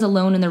person was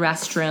alone in the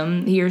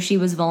restroom, he or she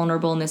was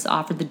vulnerable, and this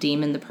offered the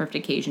demon the perfect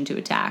occasion to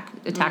attack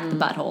the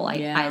butthole,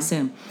 yeah. I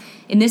assume.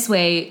 In this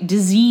way,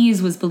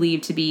 disease was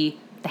believed to be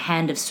the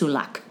hand of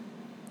Sulak.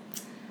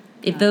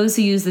 If those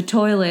who used the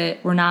toilet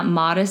were not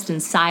modest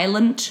and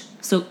silent,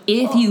 so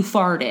if you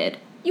farted,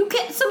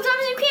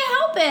 Sometimes you can't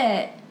help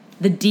it.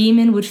 the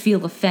demon would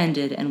feel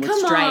offended and would Come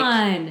strike.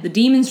 on. The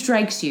demon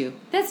strikes you.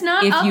 That's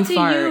not If up you to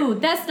fart. you.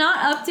 That's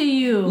not up to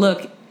you.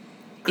 Look, if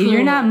you're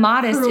Cruel. not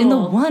modest in the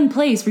Cruel. one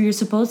place where you're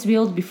supposed to be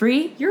able to be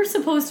free, You're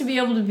supposed to be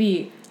able to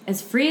be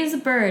as free as a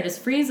bird, as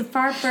free as a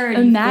fart bird.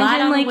 You glide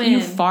imagine on the like wind.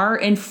 you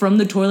fart and from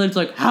the toilet it's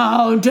like,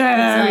 how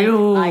dare It's like,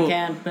 you? I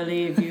can't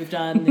believe you've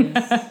done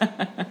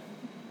this.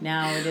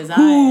 Now it is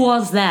Who I.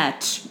 was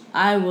that?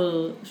 I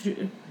will.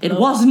 It blow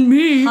wasn't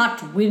me.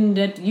 Hot wind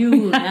at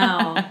you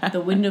now.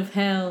 The wind of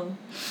hell.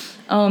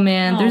 Oh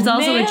man, Oh, there's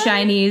also man. a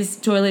Chinese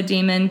toilet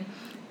demon,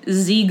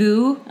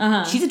 Zigu.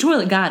 Uh-huh. She's a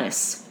toilet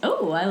goddess.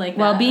 Oh, I like that.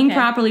 While being Okay.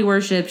 properly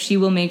worshipped, she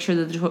will make sure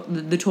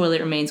that the toilet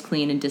remains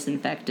clean and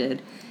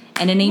disinfected.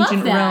 And in Love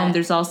ancient that. Rome,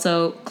 there's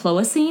also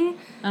Cloacine,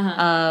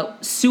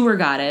 sewer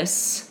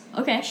goddess.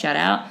 Okay. Shout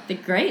out.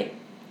 Great.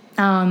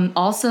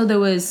 Also, there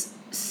was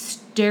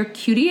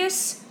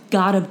Stercutius,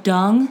 god of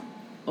dung.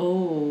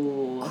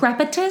 Oh.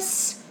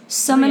 Crepitus,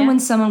 summoned yeah. when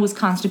someone was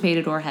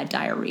constipated or had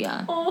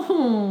diarrhea.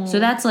 Oh. So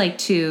that's like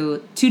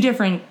two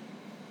different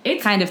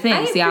kind of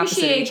things, I the opposite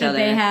of appreciate each that other.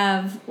 they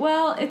have.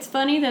 Well, it's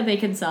funny that they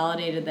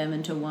consolidated them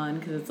into one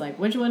because it's like,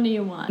 which one do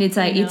you want? It's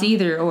like you it's know?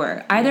 either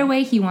or. Either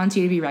way, he wants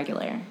you to be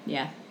regular.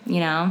 Yeah,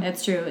 You know?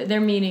 that's true. They're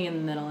meeting in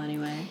the middle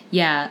anyway.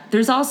 Yeah.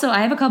 There's also I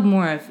have a couple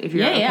more if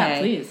you're Yeah, okay. yeah,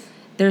 please.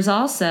 There's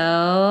also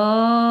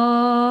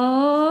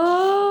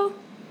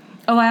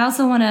I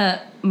also want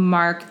to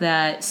mark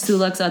that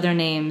Sulak's other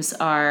names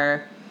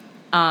are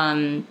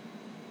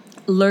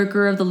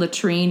Lurker of the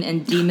Latrine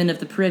and Demon of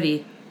the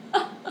Privy.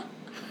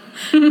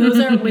 Those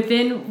are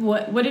within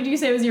what did you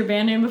say was your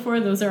band name before?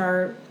 Those are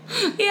our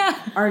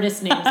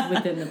artist names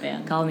within the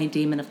band. Call me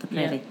Demon of the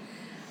Prairie. Yeah.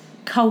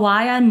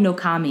 Kawaya no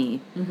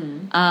Kami.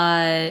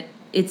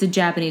 It's a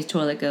Japanese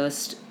toilet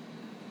ghost.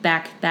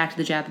 Back to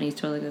the Japanese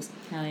toilet ghost.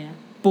 Hell yeah.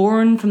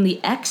 Born from the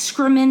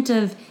excrement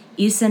of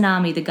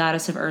Izanami, the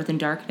goddess of earth and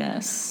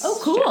darkness. Oh,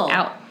 cool.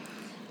 Out.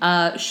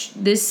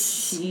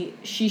 This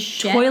she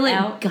shed toilet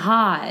out.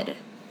 god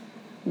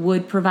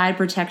would provide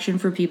protection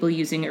for people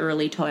using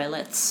early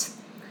toilets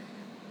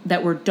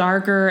that were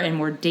darker and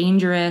more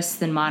dangerous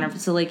than modern.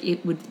 So, like,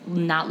 it would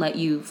not let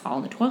you fall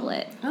in the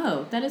toilet.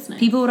 Oh, that is nice.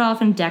 People would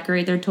often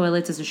decorate their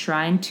toilets as a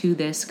shrine to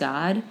this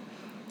god,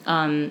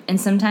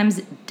 and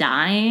sometimes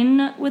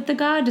dine with the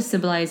god to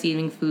symbolize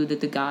eating food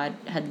that the god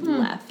had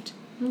left.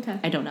 Okay.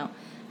 I don't know.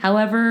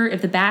 However,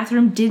 if the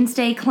bathroom didn't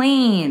stay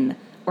clean,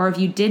 or if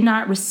you did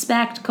not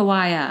respect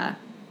Kawaya,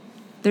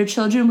 their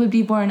children would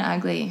be born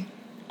ugly.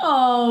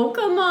 Oh,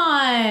 come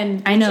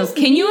on. I know. Just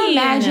Can you mean.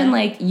 imagine,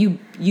 like, you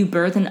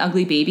birth an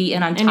ugly baby,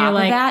 and on top of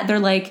that, they're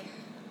like,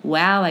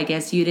 wow, I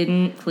guess you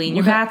didn't clean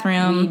your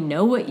bathroom. We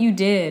know what you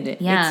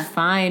did. Yeah. It's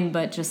fine,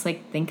 but just,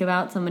 like, think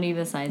about somebody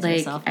besides Like,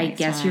 yourself I next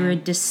guess time. you're a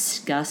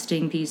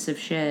disgusting piece of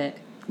shit.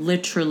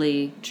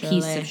 Literally,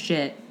 piece of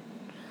shit.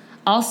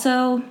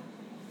 Also,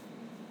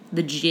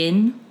 the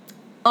djinn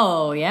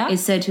Oh, yeah?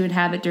 is said to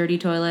inhabit dirty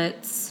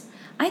toilets.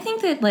 I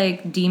think that,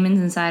 like, demons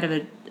inside of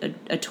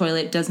a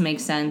toilet does make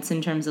sense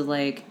in terms of,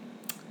 like,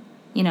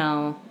 you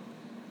know,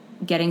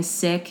 getting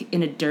sick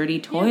in a dirty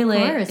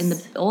toilet in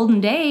the olden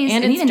days.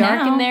 And it's even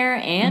dark now. in there,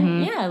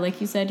 and, yeah, like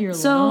you said, you're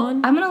So,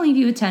 alone. I'm going to leave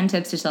you with 10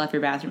 tips to tell if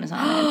your bathroom is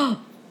haunted.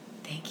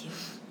 Thank you.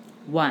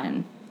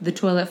 1. The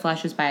toilet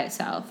flushes by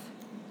itself.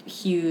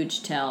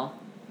 Huge tell.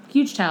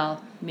 Huge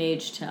tell.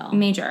 Mage tell.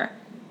 Major.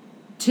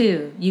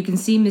 2. You can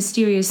see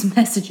mysterious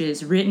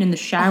messages written in the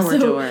shower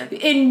door.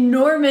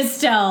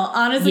 Enormous tell.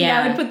 Honestly,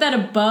 Yeah. I would put that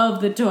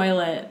above the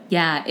toilet.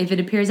 Yeah, if it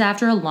appears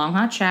after a long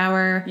hot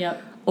shower.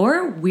 Yep.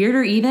 Or,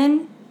 weirder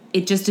even,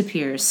 it just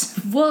appears.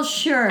 Well,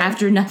 sure.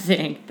 After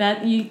nothing.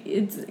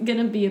 It's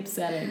gonna be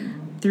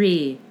upsetting.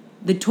 3.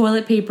 The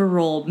toilet paper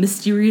roll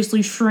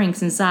mysteriously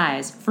shrinks in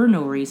size for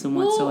no reason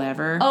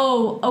whatsoever.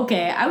 Oh,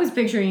 okay. I was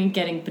picturing it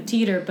getting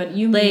petiter, but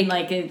you mean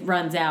like it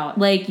runs out.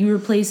 Like, you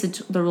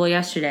replaced the roll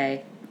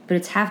yesterday, but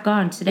it's half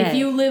gone today. If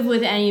you live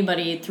with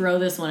anybody, throw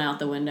this one out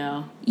the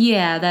window.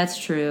 Yeah, that's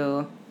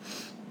true.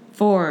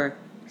 4.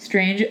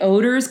 Strange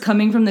odors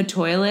coming from the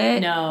toilet.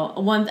 No,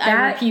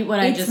 I repeat what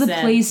I just said. It's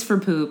the place for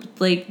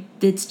poop. Like,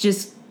 it's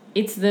just...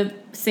 It's the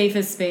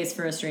safest space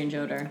for a strange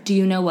odor. Do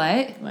you know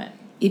what? What?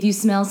 If you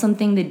smell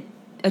something that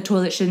a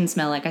toilet shouldn't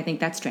smell like, I think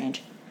that's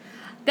strange.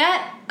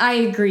 That I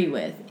agree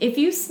with. If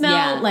you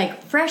smell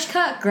like fresh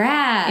cut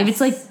grass. If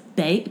it's like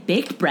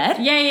baked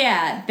bread.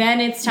 Yeah. Then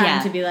it's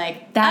time to be like,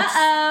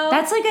 uh-oh.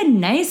 That's like a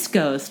nice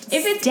ghost.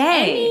 If it's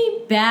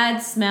any bad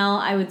smell,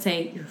 I would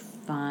say you're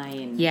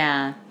fine.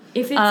 Yeah.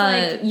 If it's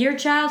like your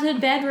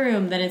childhood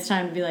bedroom, then it's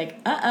time to be like,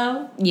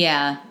 uh-oh.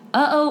 Yeah.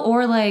 Uh-oh,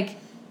 or like,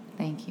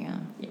 thank you.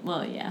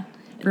 Well, yeah.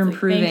 For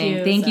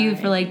improving. Thank you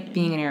for like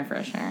being an air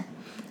freshener.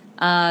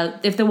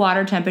 If the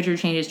water temperature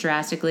changes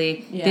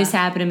drastically, this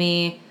happened to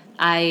me.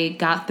 I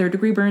got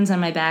 3rd-degree burns on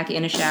my back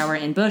in a shower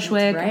in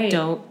Bushwick. Right.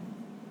 Don't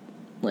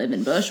live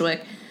in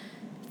Bushwick.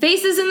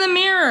 Faces in the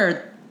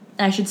mirror.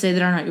 I should say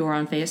that are not your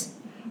own face.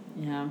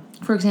 Yeah.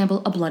 For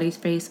example, a bloody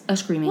face, a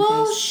screaming face.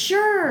 Well,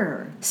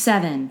 sure.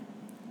 7.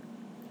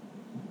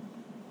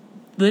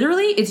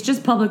 Literally, it's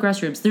just public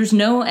restrooms. There's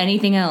no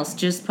anything else.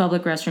 Just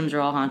public restrooms are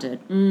all haunted.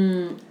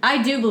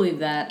 I do believe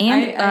that.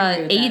 And I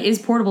agree with 8 that. is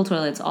portable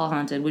toilets, all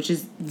haunted, which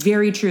is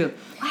very true.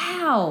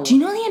 Wow. Do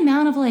you know the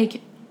amount of,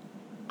 like,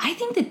 I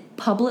think that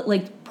public,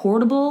 like,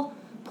 portable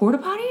porta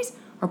potties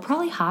are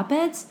probably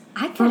hotbeds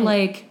for,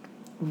 like,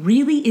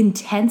 really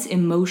intense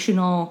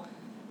emotional,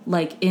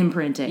 like,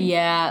 imprinting.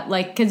 Yeah,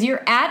 like, because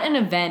you're at an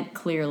event,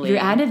 clearly. You're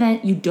at an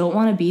event, you don't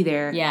want to be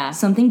there. Yeah.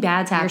 Something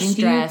bad's happening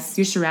to you. stressed.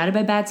 You're surrounded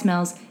by bad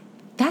smells.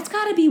 That's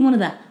got to be one of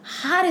the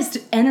hottest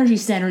energy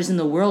centers in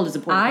the world as a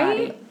porta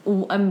potty.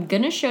 I'm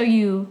going to show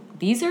you,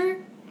 these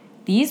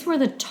were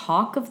the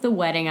talk of the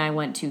wedding I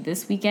went to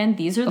this weekend.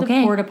 These are the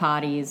porta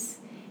potties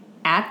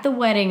at the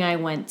wedding I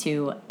went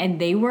to, and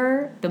they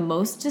were the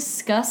most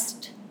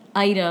discussed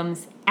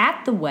items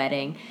at the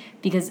wedding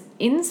because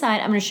inside,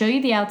 I'm going to show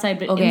you the outside,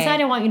 but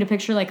inside I want you to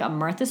picture like a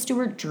Martha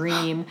Stewart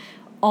dream,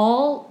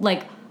 all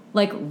like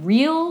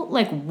real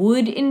like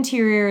wood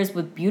interiors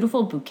with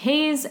beautiful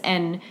bouquets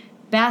and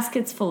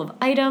baskets full of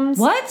items.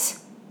 What?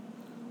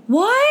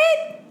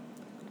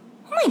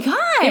 Oh my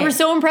god. They were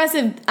so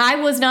impressive. I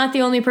was not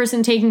the only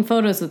person taking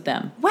photos with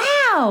them.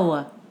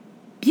 Wow.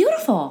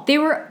 Beautiful. They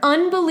were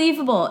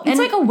unbelievable. It's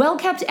like a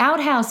well-kept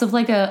outhouse of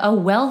like a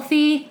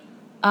wealthy...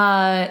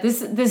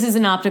 This is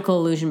an optical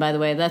illusion, by the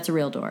way. That's a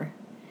real door.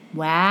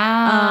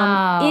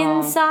 Wow.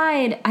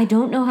 Inside, I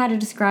don't know how to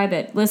describe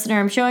it. Listener,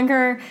 I'm showing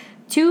her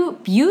 2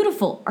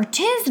 beautiful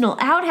artisanal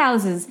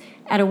outhouses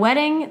at a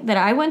wedding that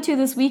I went to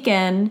this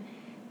weekend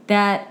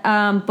that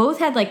both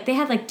had like, they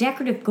had like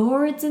decorative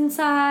gourds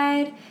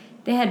inside.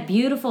 They had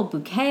beautiful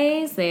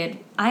bouquets. They had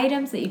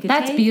items that you could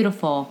That's take.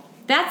 beautiful.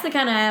 That's the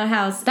kind of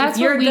outhouse. That's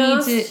if you're what we a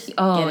ghost, need to.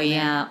 Oh, get in there.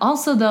 yeah.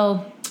 Also,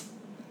 though,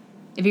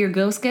 if you're a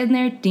ghost, get in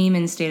there.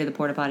 Demons stay to the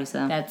porta potties,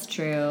 though. That's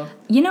true.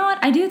 You know what?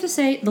 I do have to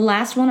say, the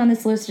last one on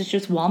this list is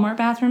just Walmart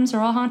bathrooms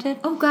are all haunted.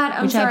 Oh, God.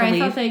 I'm Which I sorry. I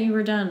believe. thought that you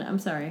were done. I'm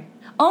sorry.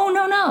 Oh,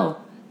 no.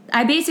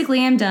 I basically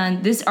am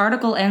done. This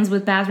article ends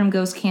with bathroom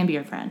ghosts can be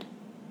your friend.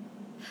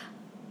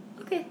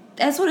 Okay.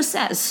 That's what it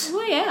says.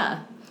 Well,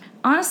 yeah.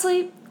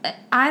 Honestly,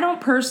 I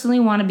don't personally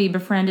want to be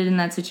befriended in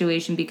that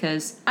situation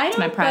because it's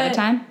my private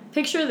time.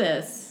 Picture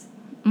this.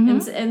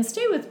 Mm-hmm. And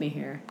stay with me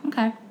here.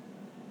 Okay.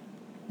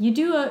 You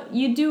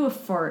do a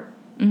fart.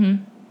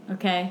 Mm-hmm.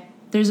 Okay?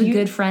 There's a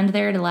good friend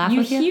there to laugh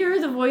with you. You hear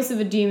the voice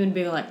of a demon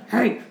being like,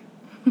 hey!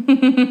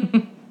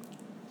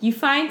 You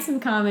find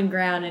some common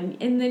ground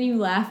and then you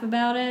laugh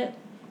about it.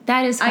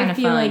 That is kind I of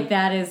feel fun. like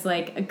that is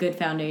like a good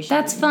foundation.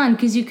 That's fun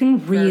because you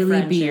can really be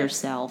friendship.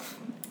 yourself.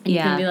 You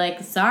can be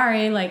like,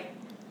 sorry, like,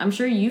 I'm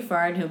sure you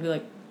farted. And he'll be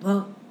like,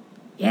 well,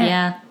 yeah.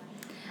 Yeah.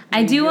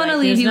 I do want to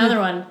leave you another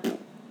with, one.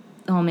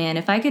 Oh, man.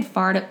 If I could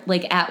fart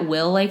like at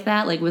will like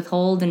that, like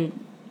withhold and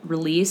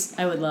release.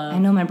 I would love. I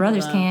know my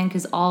brothers can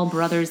because all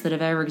brothers that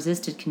have ever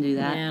existed can do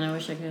that. Man, I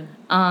wish I could.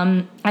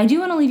 I do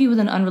want to leave you with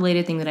an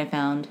unrelated thing that I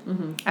found.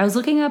 Mm-hmm. I was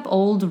looking up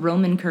old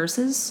Roman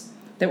curses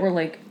that were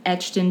like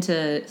etched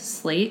into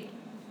slate.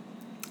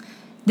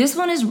 This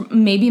one is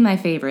maybe my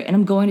favorite, and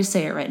I'm going to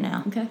say it right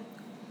now. Okay.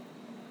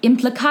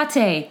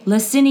 Implicate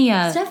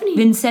Licinia Stephanie.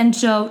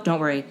 Vincenzo, don't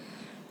worry,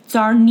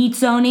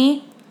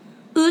 Tsarnitsoni,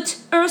 ut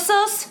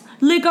ursus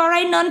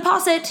ligare non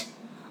possit,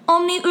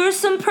 omni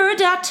ursum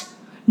perdat,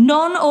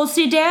 non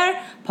occider,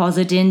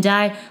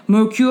 positindi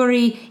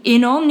mercuri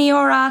in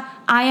omniora,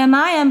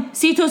 iam,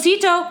 cito,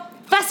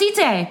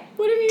 facite.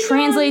 What have you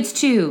Translates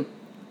to,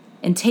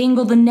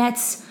 entangle the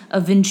nets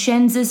of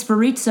Vincenzus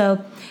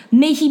Verizzo.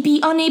 May he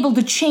be unable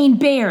to chain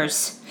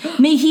bears.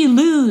 May he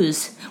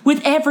lose with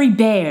every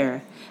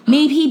bear.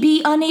 May he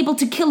be unable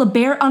to kill a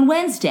bear on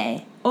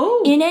Wednesday.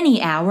 Oh. In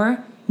any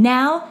hour.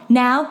 Now,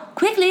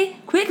 quickly,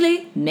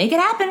 make it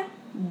happen.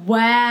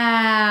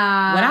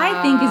 Wow. What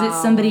I think is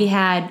that somebody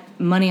had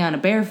money on a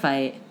bear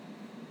fight.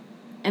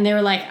 And they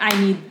were like,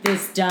 I need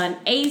this done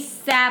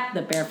ASAP.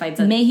 The bear fight's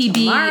May he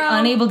tomorrow. be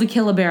unable to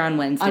kill a bear on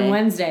Wednesday. On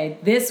Wednesday.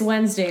 This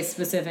Wednesday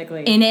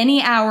specifically. In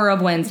any hour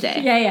of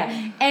Wednesday.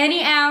 Yeah.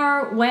 Any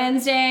hour,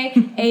 Wednesday,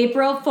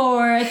 April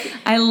 4th.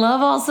 I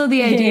love also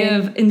the idea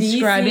of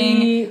inscribing,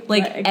 BC,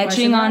 like question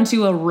etching mark?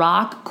 onto a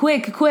rock.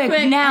 Quick, Quick,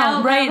 now,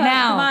 help, right help,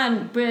 now. Come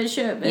on,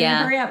 Bishop.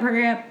 Yeah.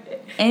 Hurry up.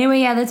 Anyway,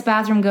 yeah, that's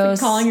bathroom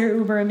ghosts. Calling your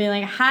Uber and being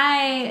like,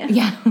 hi.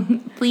 Yeah,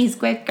 please,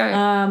 quicker.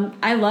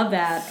 I love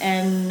that.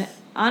 And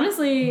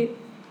honestly,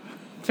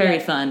 Very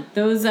fun.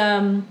 Those,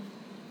 the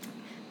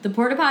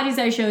porta potties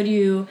I showed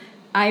you,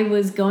 I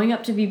was going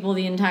up to people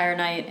the entire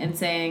night and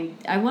saying,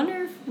 I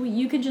wonder if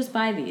you could just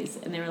buy these.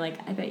 And they were like,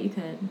 I bet you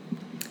could.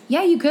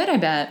 Yeah, you could, I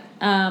bet.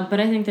 But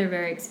I think they're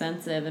very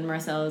expensive. And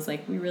Marcel was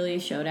like, we really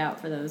showed out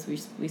for those.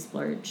 We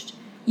splurged.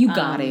 You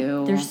got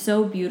to. They're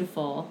so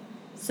beautiful.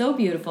 So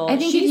beautiful. I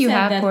think she if you said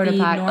have that porta the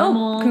potty.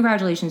 normal- Oh,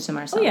 congratulations to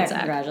Marcel. Oh, yeah, and Zach.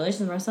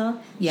 congratulations,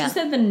 Marcel. Yeah. She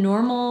said the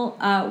normal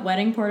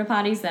wedding porta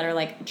potties that are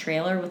like a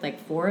trailer with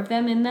like 4 of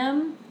them in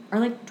them are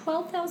like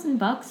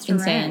 $12,000 to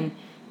Insane. rent.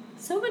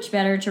 So much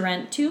better to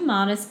rent 2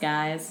 modest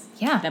guys.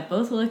 Yeah. That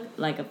both look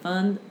like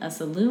a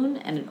saloon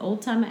and an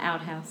old time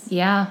outhouse.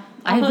 Yeah,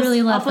 I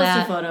really love I'll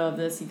that. post a photo of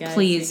this, you guys.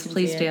 Please so you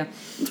can see do. it.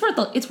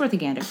 It's worth a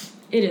gander.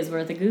 It is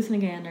worth a goose and a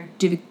gander.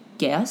 Do you have a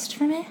guest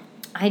for me?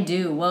 I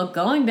do. Well,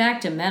 going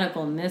back to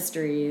medical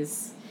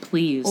mysteries.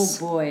 Please. Oh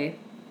boy.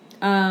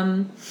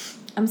 I'm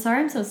sorry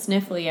I'm so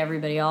sniffly,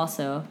 everybody,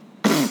 also.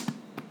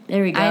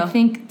 There we go. I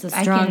think it's a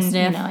strong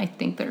sniff. I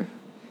think they're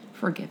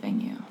forgiving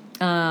you.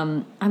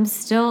 I'm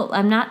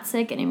not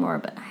sick anymore,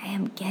 but I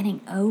am getting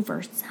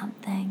over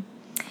something.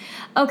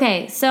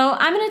 Okay, so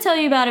I'm going to tell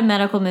you about a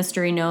medical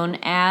mystery known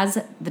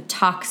as the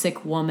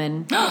toxic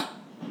woman.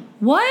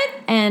 What?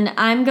 And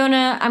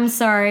I'm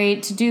sorry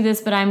to do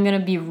this, but I'm going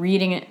to be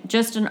reading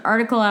just an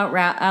article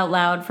out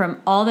loud from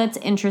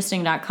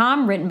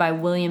allthat'sinteresting.com written by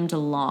William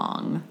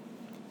DeLong.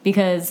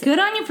 Because... Good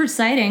on you for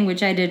citing,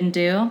 which I didn't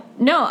do.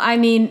 No, I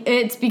mean,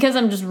 it's because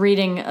I'm just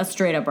reading a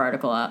straight-up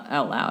article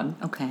out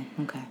loud. Okay.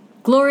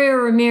 Gloria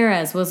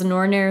Ramirez was an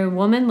ordinary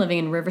woman living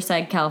in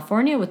Riverside,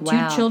 California with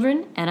 2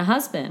 children and a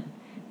husband.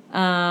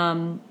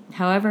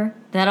 However,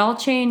 that all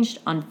changed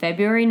on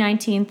February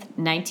 19th,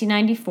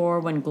 1994,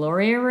 when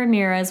Gloria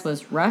Ramirez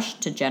was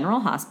rushed to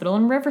General Hospital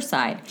in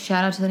Riverside.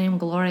 Shout out to the name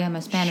Gloria,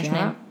 my Spanish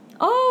name.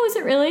 Oh, is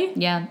it really?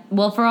 Yeah.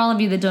 Well, for all of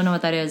you that don't know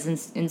what that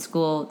is, in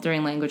school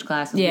during language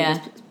classes, we Yeah.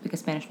 just pick a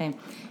Spanish name.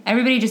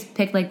 Everybody just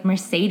picked like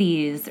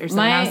Mercedes or something.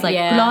 I was like,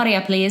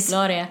 Gloria, please.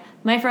 Gloria.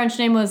 My French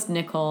name was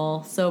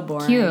Nicole. So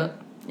boring. Cute.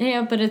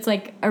 Yeah, but it's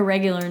like a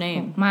regular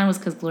name. Mine was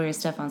because Gloria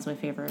Stefan's my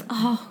favorite.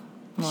 Oh,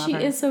 she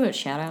is so good.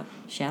 Shout out.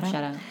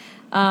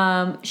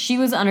 She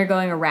was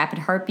undergoing a rapid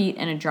heartbeat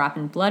and a drop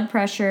in blood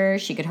pressure.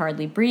 She could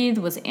hardly breathe,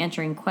 was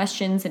answering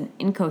questions in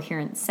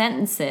incoherent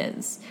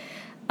sentences.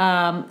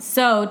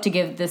 So, to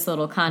give this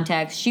little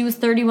context, she was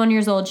 31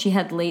 years old. She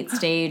had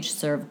late-stage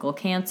cervical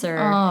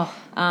cancer,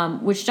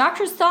 which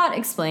doctors thought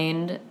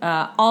explained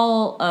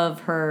all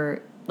of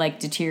her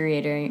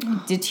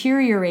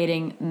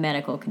deteriorating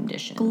medical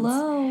conditions.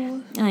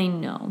 Glow. I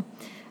know.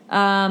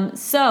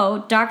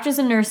 So, doctors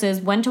and nurses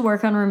went to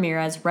work on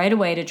Ramirez right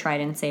away to try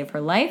and save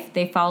her life.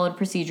 They followed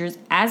procedures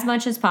as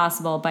much as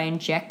possible by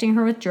injecting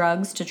her with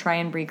drugs to try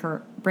and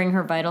bring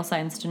her vital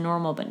signs to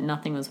normal, but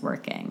nothing was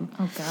working.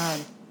 Oh,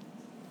 God.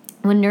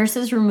 When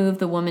nurses removed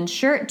the woman's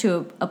shirt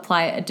to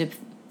apply a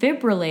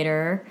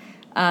defibrillator,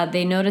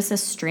 they noticed a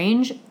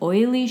strange,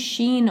 oily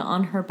sheen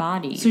on her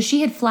body. So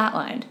she had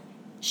flatlined?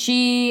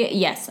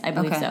 Yes, I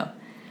believe so.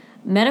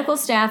 Medical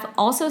staff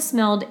also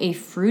smelled a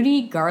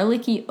fruity,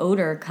 garlicky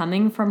odor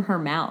coming from her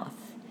mouth.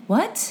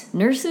 What?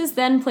 Nurses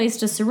then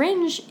placed a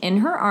syringe in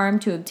her arm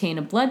to obtain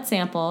a blood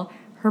sample.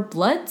 Her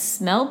blood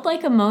smelled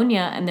like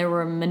ammonia, and there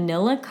were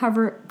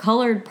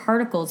manila-colored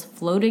particles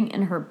floating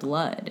in her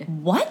blood.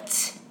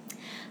 What?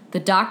 The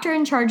doctor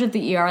in charge of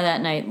the ER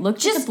that night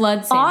looked at the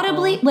blood sample.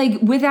 Audibly,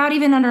 like, without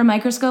even under a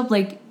microscope,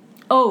 like...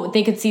 Oh,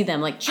 they could see them,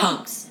 like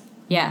chunks.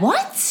 Yeah.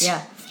 What?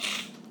 Yeah.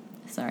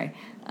 Sorry.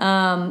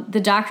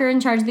 The doctor in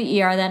charge of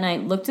the ER that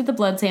night looked at the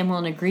blood sample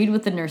and agreed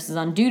with the nurses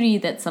on duty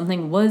that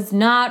something was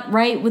not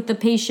right with the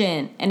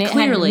patient. And it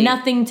Clearly. had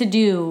nothing to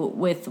do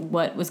with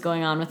what was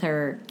going on with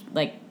her,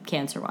 like,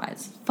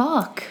 cancer-wise.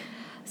 Fuck.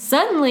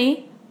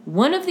 Suddenly,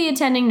 one of the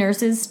attending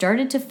nurses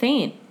started to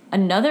faint.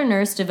 Another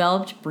nurse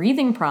developed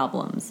breathing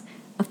problems.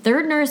 A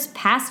third nurse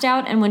passed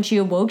out, and when she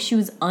awoke, she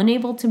was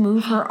unable to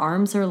move her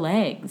arms or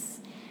legs.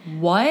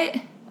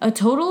 What? A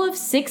total of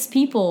 6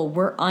 people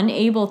were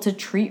unable to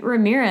treat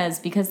Ramirez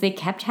because they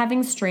kept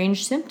having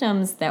strange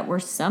symptoms that were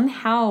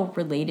somehow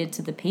related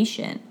to the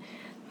patient.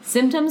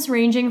 Symptoms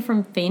ranging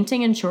from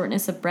fainting and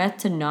shortness of breath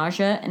to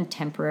nausea and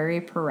temporary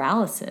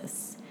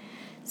paralysis.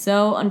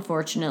 So,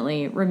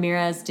 unfortunately,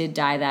 Ramirez did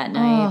die that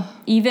night.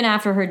 Even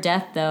after her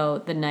death,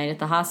 though, the night at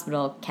the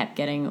hospital kept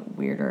getting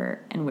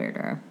weirder and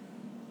weirder.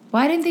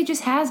 Why didn't they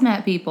just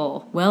hazmat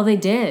people? Well, they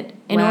did.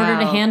 In Wow. order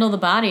to handle the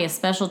body, a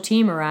special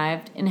team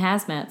arrived in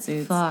hazmat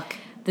suits. Fuck.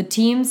 The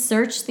team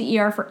searched the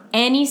ER for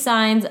any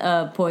signs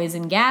of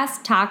poison gas,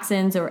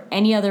 toxins, or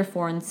any other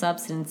foreign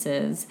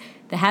substances.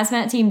 The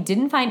hazmat team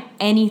didn't find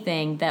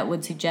anything that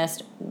would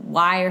suggest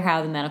why or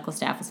how the medical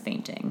staff was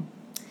fainting.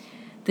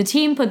 The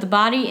team put the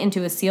body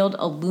into a sealed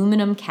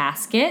aluminum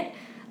casket.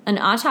 An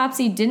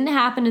autopsy didn't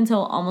happen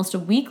until almost a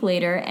week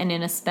later and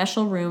in a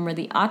special room where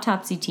the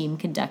autopsy team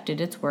conducted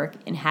its work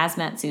in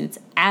hazmat suits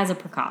as a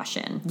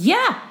precaution.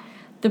 Yeah.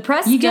 The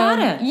press You dug-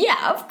 gotta.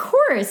 Yeah, of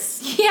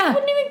course. Yeah. I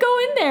wouldn't even go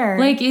in there.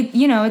 Like,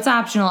 it's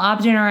optional.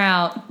 Opt in or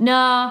out.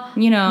 No.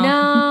 No.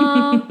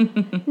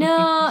 No.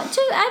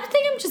 I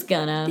think I'm just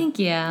gonna. Thank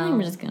you. I think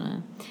I'm just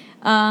gonna.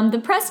 The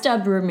press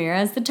dubbed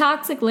Ramirez the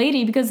toxic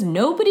lady because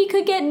nobody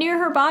could get near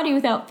her body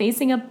without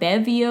facing a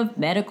bevy of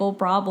medical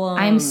problems.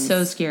 I'm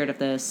so scared of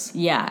this.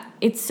 Yeah,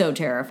 it's so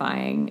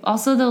terrifying.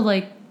 Also, though,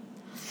 like,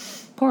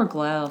 poor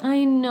Glow.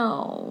 I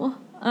know.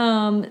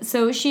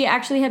 So she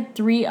actually had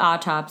 3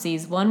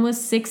 autopsies. One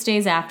was 6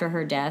 days after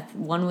her death,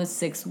 one was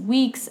 6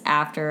 weeks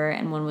after,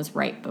 and one was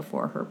right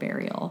before her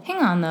burial.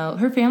 Hang on, though.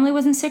 Her family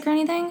wasn't sick or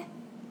anything?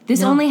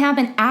 This No. only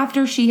happened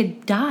after she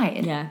had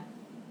died. Yeah,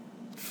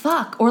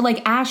 Fuck. Or,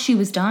 like, as she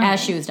was dying. as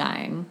she was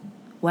dying.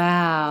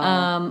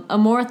 Wow. A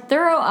more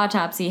thorough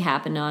autopsy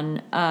happened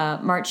on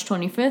March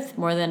 25th,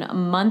 more than a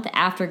month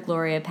after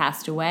Gloria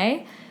passed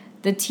away.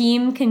 The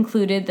team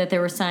concluded that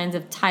there were signs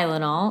of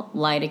Tylenol,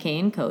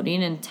 lidocaine,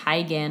 codeine, and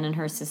Tygan in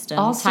her system.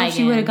 Also,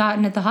 she Tygan. would have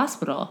gotten at the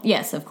hospital.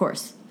 Yes, of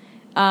course.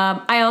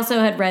 I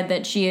also had read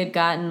that she had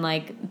gotten,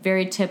 like,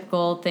 very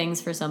typical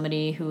things for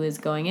somebody who is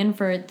going in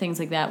for things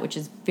like that, which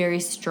is very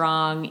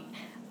strong,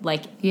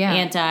 like,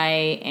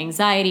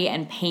 anti-anxiety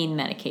and pain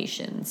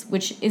medications,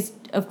 which is,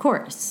 of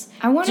course,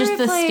 I wonder just if,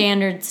 the like,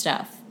 standard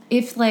stuff.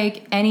 If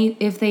they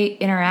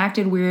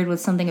interacted weird with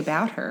something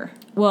about her.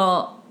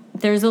 Well,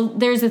 there's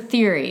a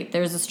theory.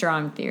 There's a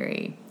strong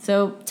theory.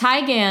 So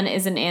Tygan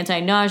is an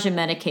anti-nausea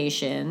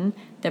medication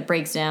that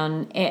breaks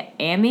down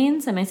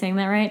amines. Am I saying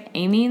that right?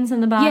 Amines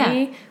in the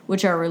body,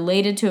 which are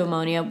related to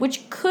ammonia,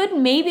 which could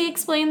maybe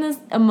explain this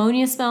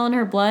ammonia smell in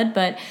her blood,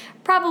 but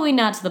probably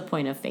not to the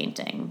point of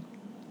fainting.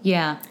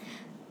 Yeah.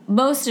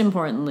 Most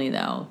importantly,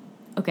 though,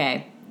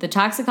 okay, the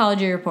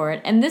toxicology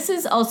report, and this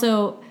is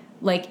also,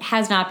 like,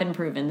 has not been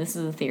proven. This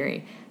is a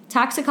theory.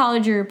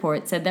 Toxicology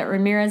report said that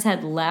Ramirez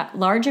had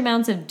large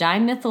amounts of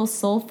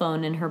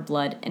dimethylsulfone in her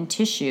blood and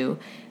tissue.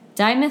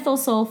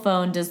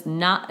 Dimethylsulfone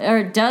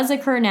does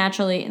occur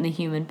naturally in the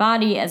human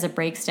body as it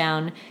breaks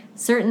down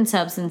certain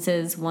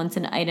substances. Once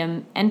an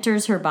item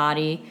enters her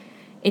body,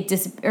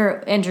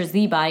 enters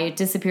the body, it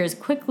disappears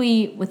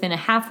quickly within a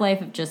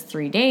half-life of just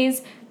 3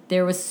 days.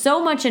 There was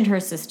so much in her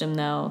system,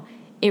 though,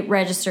 it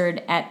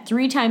registered at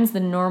 3 times the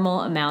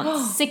normal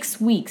amount 6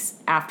 weeks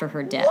after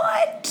her death.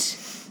 What?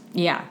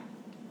 Yeah.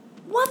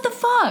 What the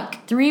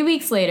fuck? 3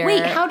 weeks later.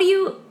 Wait, how do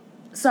you...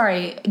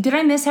 Sorry, did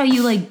I miss how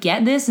you, like,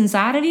 get this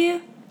inside of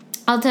you?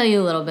 I'll tell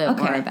you a little bit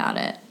more about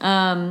it.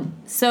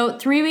 So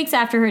 3 weeks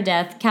after her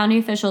death, county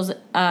officials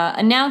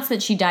announced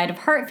that she died of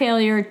heart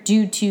failure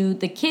due to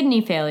the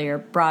kidney failure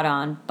brought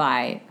on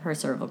by her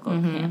cervical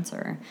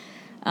cancer.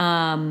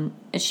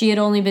 She had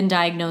only been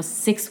diagnosed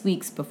 6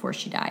 weeks before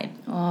she died.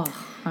 Oh,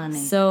 honey.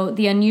 So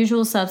the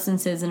unusual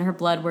substances in her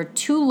blood were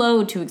too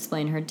low to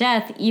explain her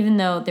death, even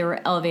though there were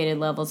elevated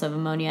levels of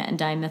ammonia and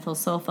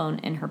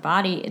dimethylsulfone in her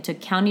body. It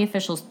took county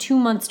officials 2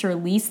 months to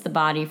release the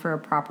body for a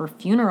proper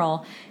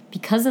funeral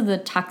because of the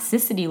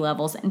toxicity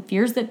levels and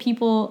fears that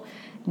people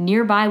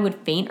nearby would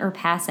faint or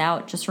pass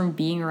out just from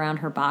being around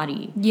her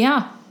body.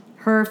 Yeah.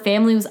 Her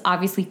family was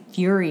obviously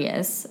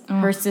furious.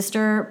 Her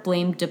sister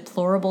blamed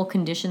deplorable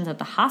conditions at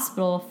the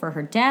hospital for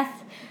her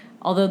death.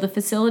 Although the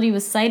facility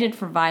was cited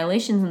for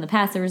violations in the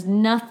past, there was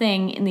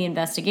nothing in the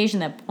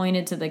investigation that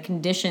pointed to the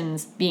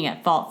conditions being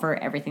at fault for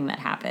everything that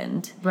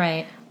happened.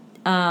 Right.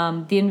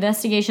 The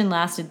investigation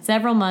lasted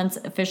several months.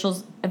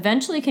 Officials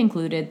eventually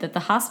concluded that the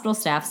hospital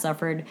staff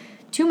suffered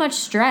too much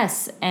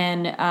stress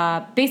and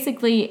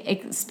basically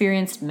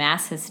experienced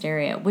mass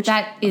hysteria, which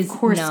that is, of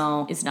course,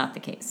 no. is not the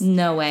case.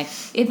 No way.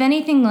 If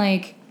anything,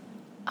 like,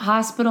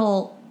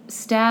 hospital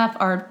staff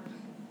are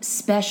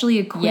specially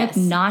equipped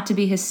not to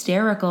be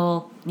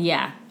hysterical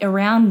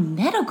around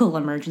medical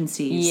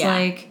emergencies. Yeah.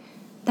 Like,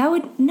 that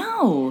would,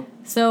 no.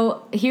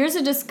 So here's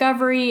a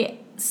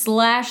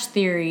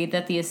discovery/theory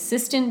that the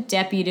assistant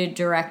deputy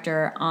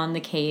director on the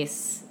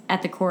case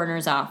at the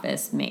coroner's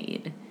office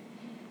made.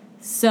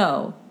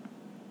 So,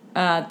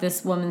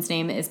 this woman's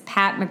name is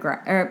Pat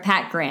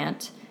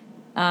Grant.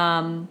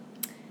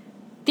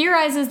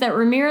 Theorizes that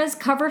Ramirez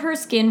covered her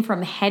skin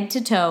from head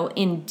to toe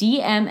in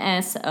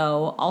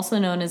DMSO, also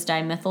known as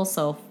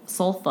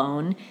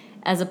dimethylsulfone,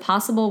 as a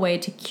possible way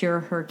to cure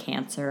her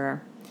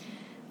cancer.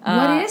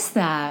 What is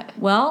that?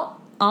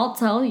 Well, I'll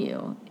tell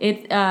you.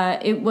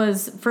 It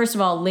was, first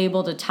of all,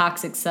 labeled a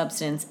toxic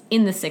substance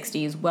in the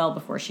 60s, well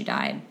before she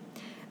died.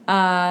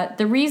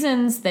 The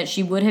reasons that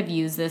she would have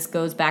used this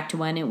goes back to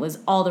when it was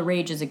all the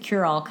rage as a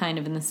cure-all, kind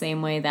of in the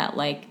same way that,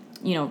 like,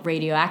 you know,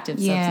 radioactive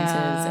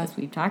substances, as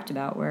we've talked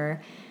about, were.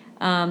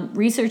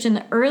 Research in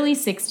the early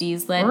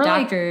 60s led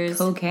doctors...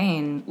 Like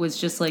cocaine was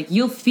just like,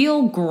 you'll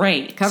feel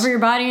great. Cover your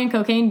body in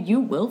cocaine, you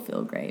will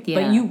feel great,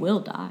 but you will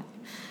die.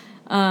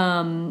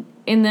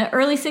 In the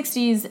early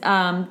 60s,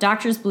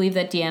 doctors believed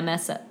that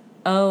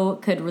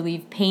DMSO could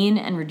relieve pain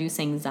and reduce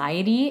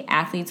anxiety.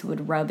 Athletes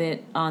would rub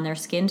it on their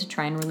skin to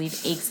try and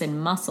relieve aches in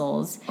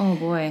muscles. Oh,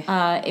 boy.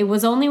 It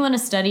was only when a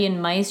study in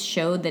mice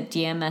showed that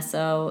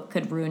DMSO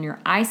could ruin your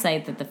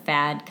eyesight that the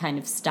fad kind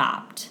of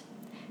stopped.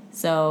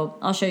 So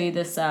I'll show you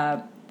this.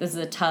 This is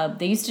a tub.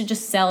 They used to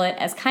just sell it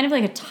as kind of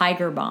like a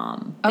tiger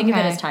balm. Think of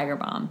it as tiger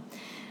balm.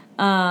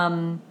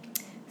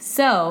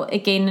 So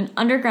it gained an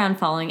underground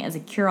following as a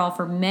cure-all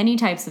for many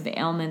types of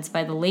ailments.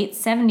 By the late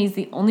 70s,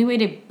 the only way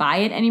to buy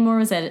it anymore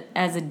was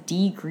as a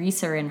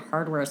degreaser in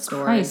hardware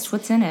stores. Christ,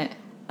 what's in it?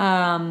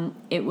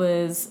 It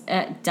was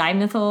what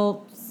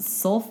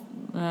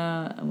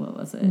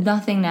was it?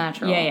 Nothing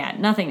natural. Yeah,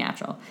 nothing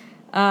natural.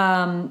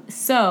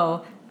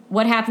 So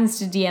what happens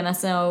to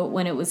DMSO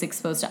when it was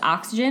exposed to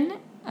oxygen?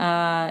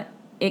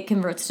 It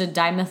converts to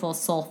dimethyl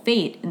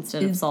sulfate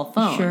instead of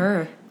sulfone.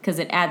 Sure. Because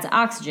it adds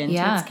oxygen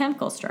to its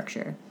chemical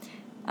structure.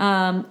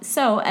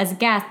 So as a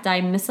gas,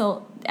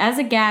 dimethyl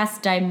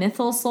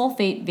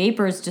sulfate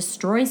vapors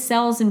destroy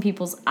cells in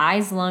people's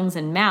eyes, lungs,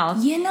 and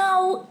mouth. You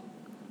know,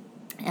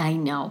 I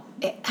know.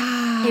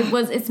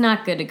 It's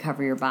not good to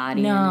cover your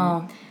body.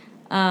 No.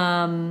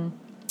 When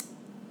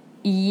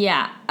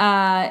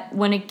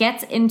it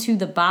gets into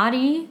the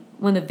body,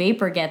 when the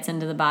vapor gets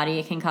into the body,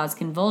 it can cause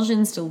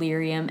convulsions,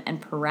 delirium, and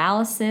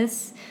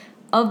paralysis.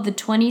 Of the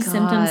 20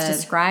 symptoms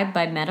described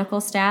by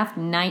medical staff,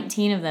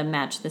 19 of them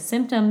match the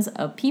symptoms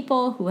of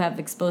people who have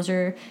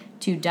exposure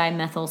to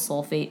dimethyl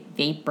sulfate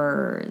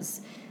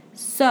vapors.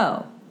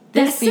 So,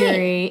 this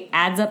theory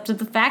adds up to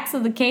the facts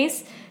of the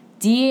case.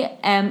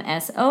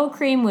 DMSO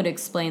cream would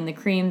explain the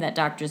cream that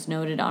doctors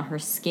noted on her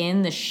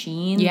skin, the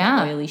sheen, the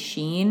oily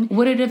sheen.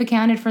 Would it have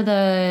accounted for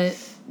the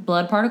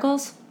blood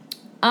particles?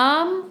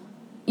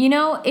 You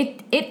know,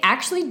 it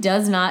actually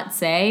does not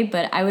say,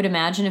 but I would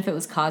imagine if it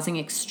was causing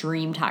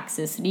extreme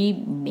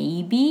toxicity,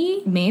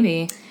 maybe.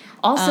 Maybe.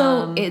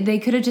 Also, they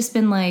could have just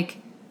been like,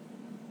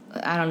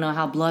 I don't know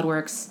how blood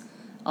works,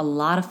 a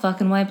lot of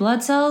fucking white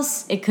blood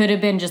cells. It could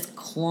have been just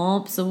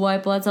clumps of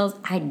white blood cells.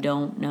 I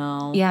don't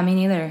know. Yeah, me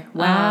neither.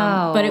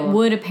 Wow. But it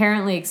would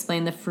apparently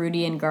explain the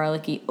fruity and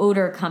garlicky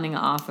odor coming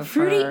off of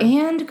her. Fruity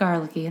and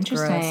garlicky.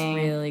 Interesting.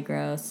 Gross, really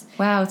gross.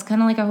 Wow, it's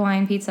kind of like a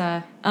Hawaiian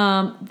pizza.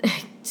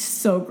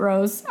 So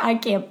gross. I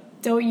can't.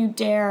 Don't you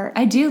dare.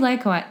 I do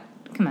like Hawaiian.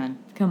 Come on.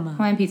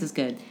 Hawaiian pizza's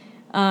good.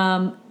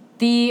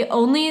 The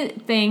only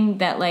thing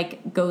that,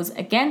 like, goes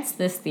against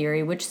this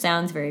theory, which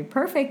sounds very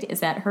perfect, is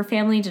that her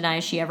family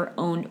denies she ever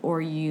owned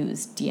or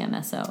used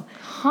DMSO.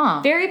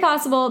 Huh. Very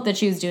possible that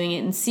she was doing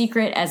it in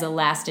secret as a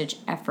last-ditch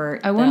effort,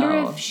 I wonder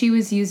if she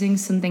was using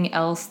something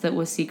else that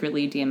was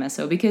secretly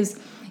DMSO, because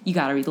you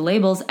gotta read the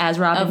labels. As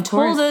Robin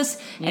told us,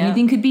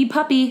 anything could be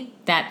puppy.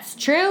 That's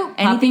true.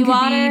 Anything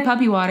could be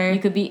puppy water. You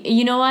could be.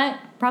 You know what?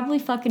 Probably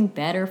fucking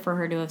better for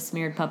her to have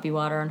smeared puppy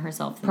water on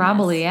herself.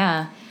 Probably,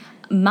 yeah.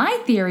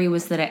 My theory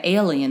was that an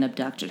alien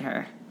abducted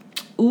her.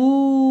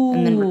 Ooh.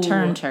 And then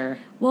returned her.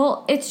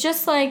 Well, it's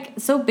just like,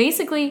 so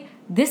basically,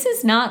 this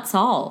is not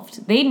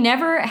solved. They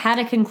never had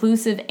a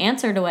conclusive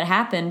answer to what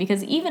happened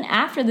because even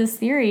after this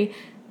theory,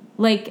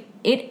 like,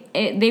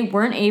 they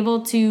weren't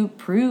able to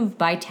prove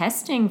by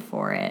testing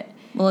for it.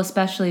 Well,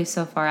 especially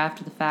so far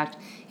after the fact,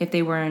 if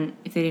they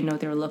didn't know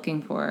what they were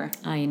looking for.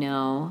 I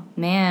know.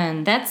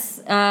 Man.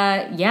 That's,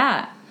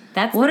 yeah.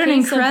 That's what the an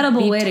case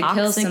incredible of way to the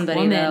kill toxic somebody,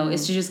 woman. though,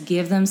 is to just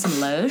give them some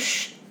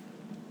lotion.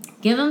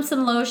 Give them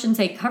some lotion.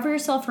 Say, cover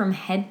yourself from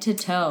head to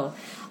toe.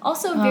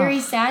 Also, very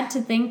sad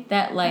to think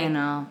that, like, I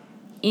know.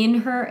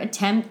 In her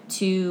attempt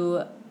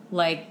to,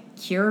 like,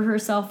 cure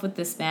herself with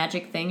this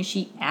magic thing,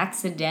 she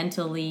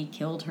accidentally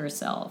killed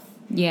herself.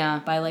 Yeah.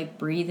 By, like,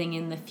 breathing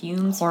in the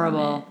fumes.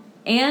 Horrible. From it.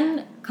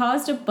 And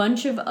caused a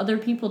bunch of other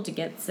people to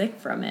get sick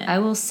from it. I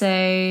will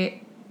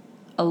say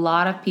a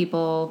lot of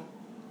people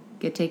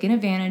get taken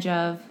advantage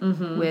of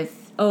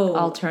with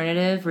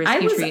alternative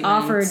risky treatments. I was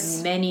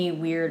offered many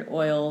weird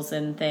oils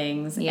and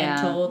things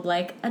and told,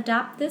 like,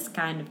 adopt this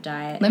kind of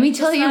diet. Let me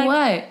tell you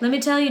what. Let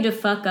me tell you to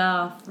fuck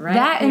off. Right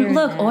that here and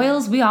look, now.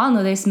 Oils, we all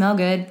know they smell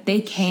good.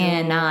 They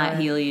cannot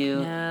heal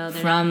you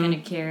from not gonna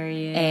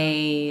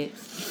carry you.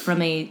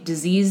 From a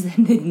disease that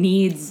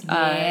needs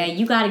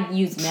you gotta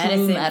use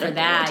medicine for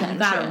that. Attention. You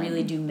gotta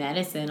really do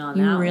medicine on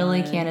that. You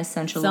really can't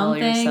essential oil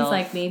yourself. Some things,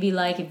 like maybe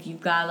like if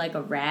you've got like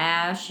a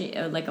rash,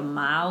 like a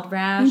mild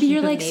rash, maybe you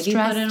you're could like maybe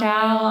stressed put an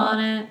out oil on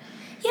it.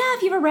 Yeah,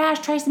 if you have a rash,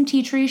 try some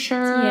tea tree,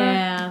 sure.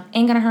 Yeah.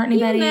 Ain't gonna hurt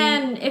anybody.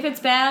 And then if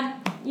it's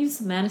bad, use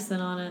some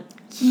medicine on it.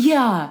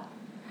 Yeah.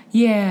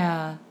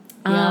 Yeah.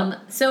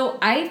 So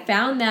I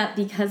found that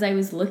because I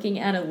was looking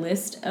at a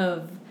list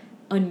of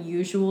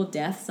unusual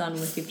deaths on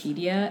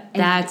Wikipedia.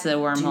 That's a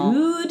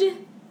wormhole. Dude,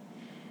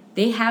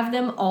 they have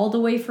them all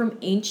the way from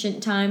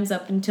ancient times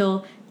up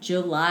until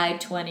July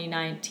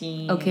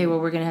 2019. Okay, well,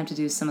 we're going to have to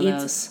do some of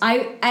those.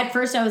 At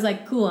first I was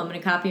like, cool, I'm going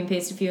to copy and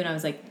paste a few, and I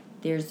was like,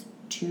 there's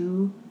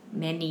too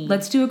many.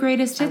 Let's do a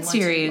greatest hit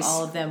series.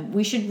 All of them.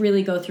 We should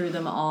really go through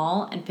them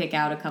all and pick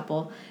out a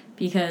couple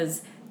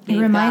because it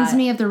reminds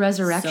me of the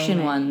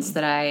resurrection ones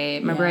that I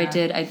remember. I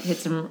hit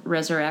some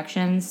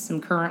resurrections,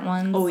 some current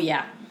ones. Oh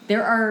yeah,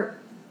 there are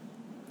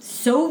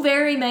so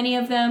very many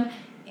of them,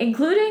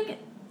 including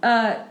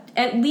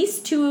at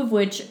least two of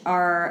which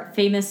are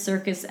famous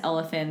circus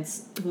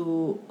elephants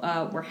who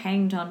were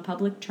hanged on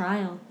public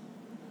trial.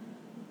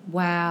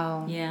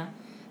 Wow. Yeah.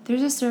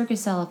 There's a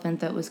circus elephant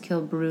that was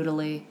killed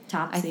brutally.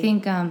 Topsy. I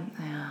think,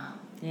 yeah,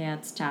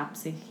 it's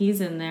Topsy. He's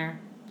in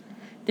there.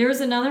 There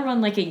was another one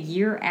like a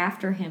year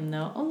after him,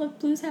 though. Oh, look,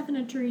 Blue's having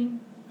a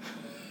dream.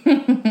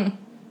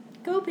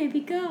 Go, baby,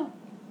 go.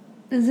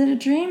 Is it a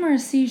dream or a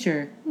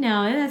seizure?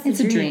 No, it's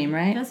a dream,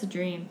 right? That's a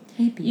dream.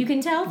 Maybe. You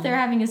can tell if they're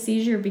having a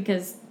seizure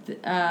because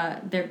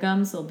their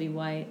gums will be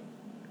white.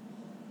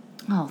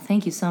 Oh,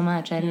 thank you so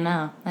much. I didn't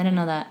know. I didn't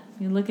know that.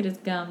 You look at his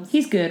gums.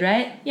 He's good,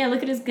 right? Yeah,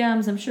 look at his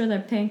gums. I'm sure they're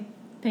pink.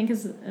 Pink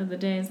as the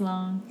day is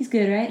long. He's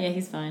good, right? Yeah,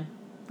 he's fine.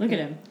 Look at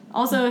him.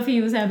 Also, if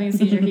he was having a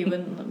seizure, he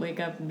wouldn't wake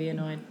up and be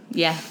annoyed.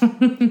 Yeah. That's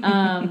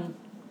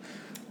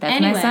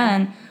anyway. my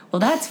son. Well,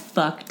 that's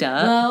fucked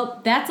up.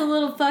 Well, that's a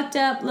little fucked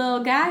up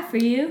little guy for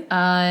you.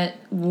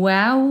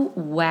 Wow.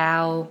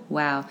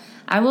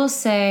 I will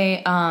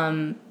say,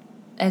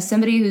 as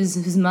somebody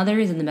whose mother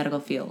is in the medical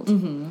field,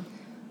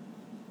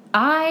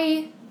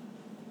 I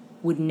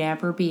would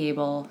never be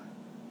able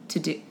to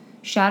do.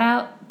 Shout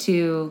out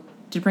to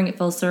bring it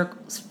full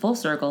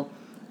circle.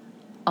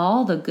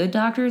 All the good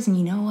doctors, and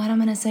you know what I'm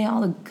gonna say?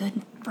 All the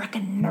good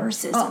frickin'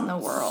 nurses in the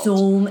world.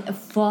 So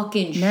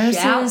fucking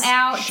nurses. Shout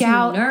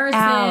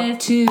out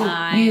to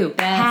you.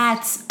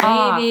 Hats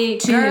off to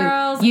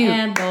girls you.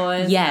 And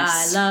boys.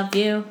 Yes, I love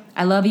you.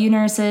 I love you,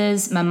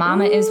 nurses. My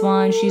mama is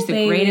one. She's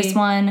the greatest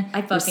one.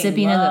 I fucking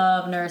recipient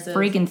love of the nurses.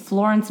 Freaking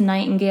Florence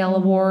Nightingale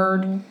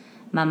Award.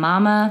 My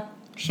mama.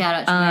 Shout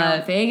out to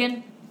Marilyn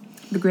Fagan.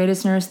 The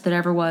greatest nurse that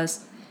ever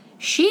was.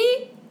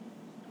 She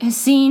has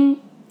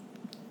seen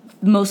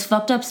the most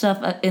fucked up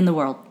stuff in the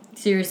world.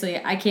 Seriously,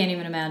 I can't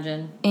even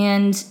imagine.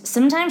 And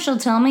sometimes she'll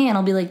tell me, and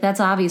I'll be like, that's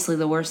obviously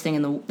the worst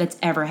thing that's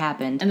ever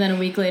happened. And then a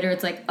week later,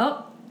 it's like,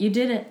 oh, you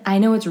did it. I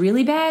know it's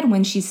really bad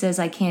when she says,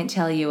 I can't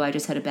tell you, I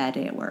just had a bad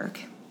day at work.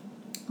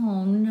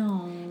 Oh,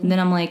 no. And then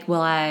I'm like,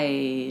 well,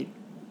 I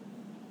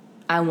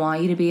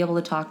want you to be able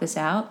to talk this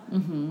out.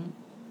 Mm-hmm.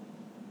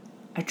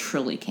 I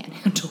truly can't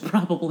handle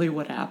probably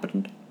what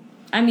happened.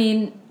 I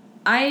mean,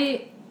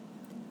 I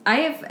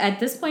have, at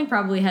this point,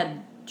 probably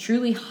had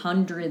truly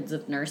hundreds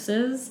of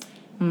nurses.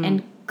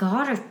 And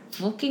God, I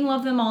fucking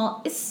love them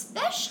all.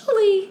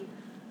 Especially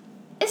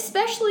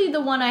the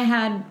one I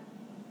had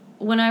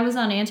when I was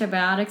on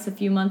antibiotics a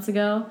few months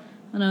ago.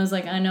 And I was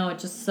like, I know, it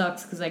just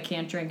sucks because I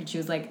can't drink. And she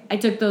was like, I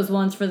took those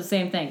ones for the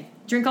same thing.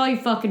 Drink all you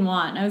fucking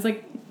want. And I was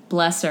like,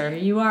 bless her. There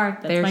you are.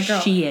 That's there my girl.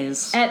 She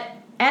is. At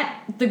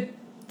the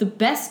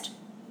best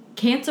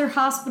cancer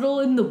hospital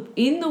in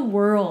the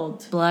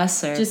world.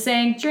 Bless her. Just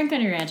saying, drink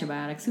on your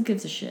antibiotics. Who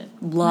gives a shit?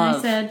 Love. And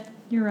I said,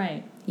 you're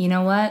right. You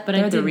know what? But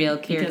they're I the didn't, real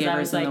because I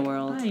was caregivers in like, the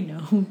world. I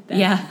know. That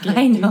Yeah, you can't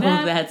I do know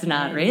that, that's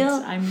not and real.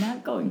 I'm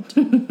not going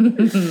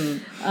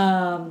to.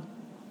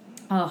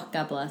 Oh,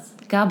 God bless.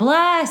 God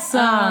bless.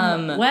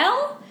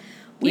 Well,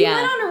 we Yeah.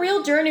 went on a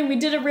real journey. We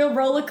did a real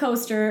roller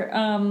coaster.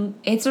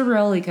 It's a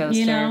roller coaster.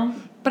 You know?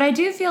 But I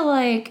do feel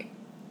like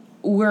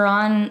we're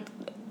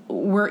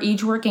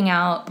each working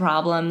out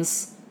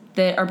problems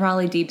that are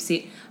probably deep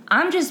seated.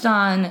 I'm just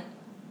on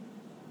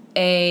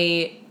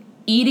a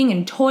eating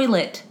and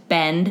toilet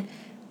bend,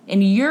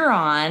 and you're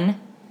on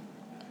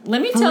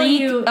Let me tell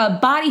you.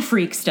 body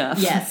freak stuff.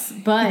 Yes,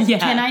 but Yeah.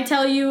 can I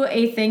tell you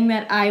a thing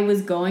that I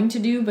was going to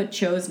do but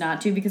chose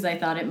not to because I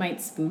thought it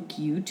might spook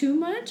you too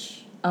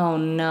much? Oh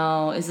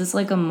no, is this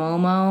like a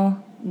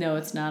Momo? No,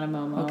 it's not a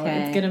Momo.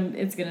 Okay.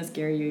 It's gonna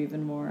scare you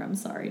even more. I'm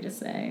sorry to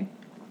say.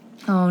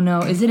 Oh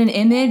no, is it an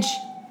image?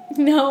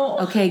 No.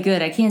 Okay,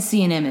 good. I can't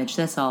see an image.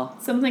 That's all.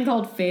 Something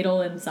called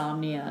fatal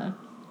insomnia.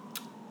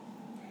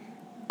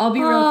 I'll be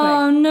real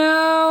Oh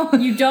no.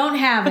 quick. You don't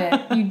have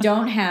it. You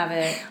don't have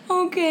it.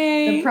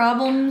 Okay. The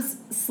problems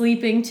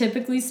sleeping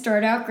typically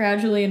start out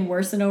gradually and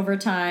worsen over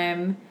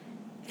time.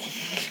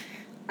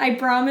 I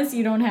promise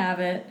you don't have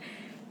it.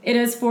 It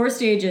has 4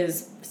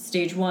 stages.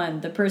 Stage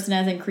 1, the person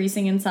has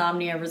increasing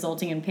insomnia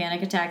resulting in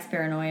panic attacks,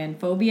 paranoia, and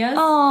phobias.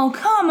 Oh,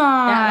 come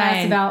on. That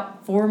lasts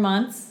about 4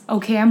 months.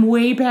 Okay, I'm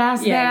way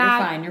past Yeah,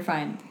 that. you're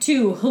fine.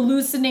 2,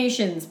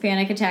 hallucinations.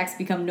 Panic attacks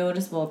become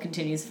noticeable.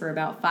 Continues for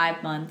about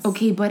 5 months.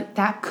 Okay, but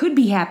that could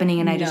be happening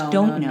and I just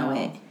don't know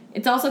it.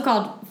 It's also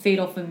called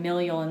fatal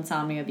familial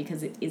insomnia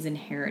because it is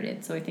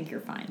inherited, so I think you're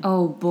fine.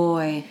 Oh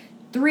boy.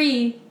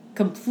 3,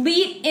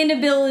 complete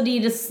inability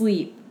to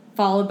sleep,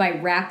 followed by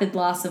rapid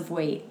loss of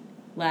weight.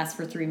 Lasts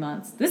for 3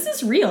 months. This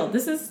is real.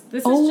 This is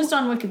just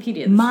on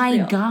Wikipedia. This My is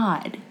real.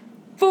 God.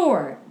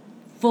 4,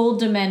 full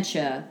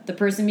dementia. The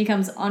person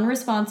becomes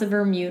unresponsive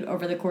or mute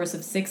over the course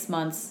of 6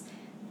 months,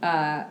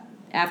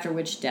 after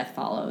which death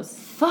follows.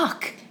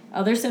 Fuck.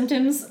 Other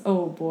symptoms?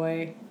 Oh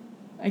boy.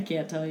 I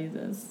can't tell you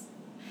this.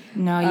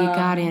 No, you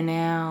got it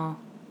now.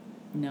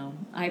 No,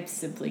 I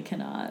simply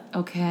cannot.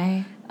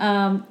 Okay.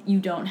 You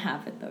don't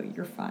have it though.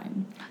 You're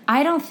fine.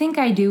 I don't think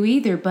I do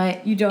either,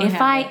 but You don't if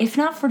have it. if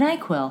not for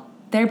NyQuil,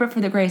 there but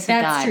for the grace of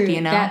That's God, true.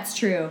 you know? That's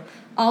true.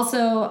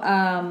 Also,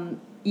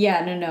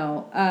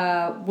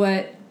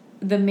 what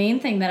the main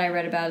thing that I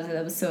read about it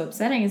that was so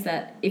upsetting is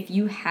that if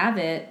you have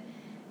it,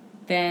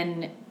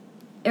 then,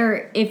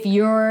 or if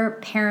your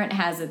parent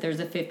has it, there's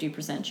a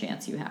 50%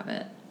 chance you have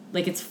it.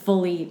 Like it's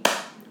fully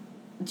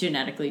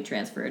genetically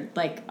transferred,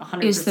 like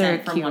 100%. Is there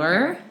a from one cure?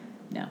 parent.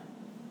 No,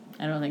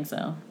 I don't think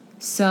so.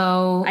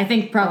 So I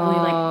think probably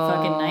like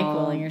fucking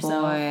NyQuiling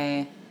yourself.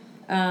 Boy.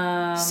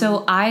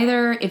 So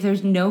either if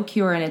there's no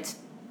cure and it's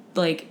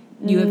like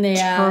you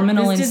have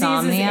terminal this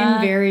insomnia, disease is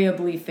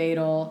invariably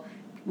fatal.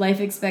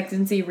 Life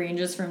expectancy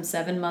ranges from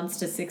 7 months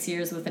to 6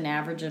 years, with an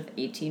average of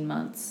 18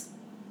 months.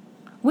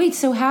 Wait,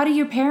 so how do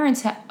your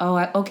parents have? Oh,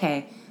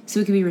 okay.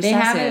 So it could be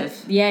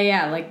recessive. They have it.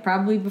 Yeah. Like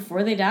probably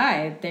before they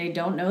die, they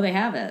don't know they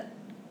have it.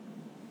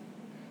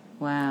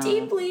 Wow.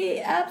 Deeply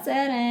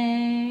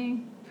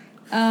upsetting.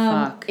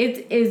 Fuck.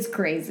 It is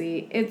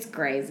crazy. It's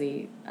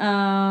crazy.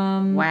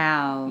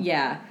 Wow.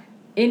 Yeah.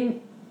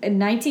 In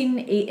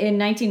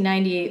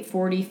 1998,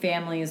 40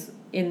 families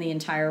in the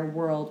entire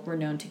world were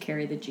known to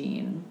carry the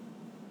gene.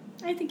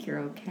 I think you're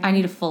okay. I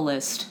need a full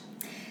list.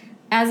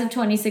 As of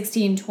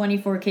 2016,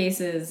 24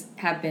 cases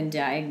have been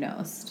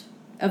diagnosed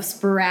of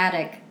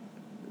sporadic,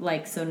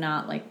 so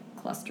not like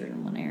clustered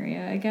in one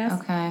area, I guess.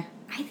 Okay.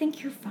 I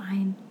think you're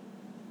fine.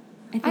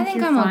 I think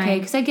you're I'm fine. okay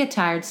because I get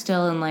tired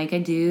still and I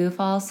do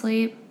fall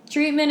asleep.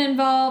 Treatment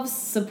involves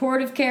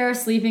supportive care,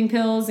 sleeping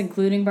pills,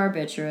 including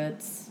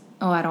barbiturates.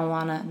 Oh, I don't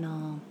want to.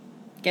 No.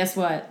 Guess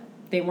what?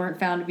 They weren't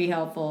found to be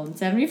helpful. In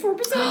 74%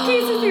 of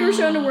cases, they were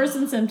shown to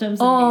worsen symptoms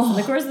in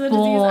the course of the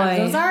disease.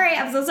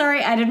 I'm so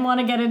sorry. I didn't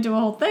want to get into a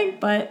whole thing,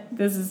 but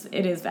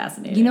it is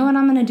fascinating. You know what?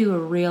 I'm going to do a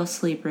real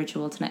sleep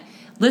ritual tonight.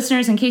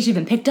 Listeners, in case you've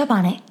been picked up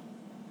on it,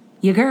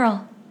 your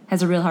girl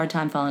has a real hard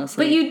time falling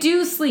asleep. But you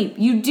do sleep.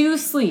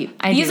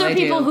 These are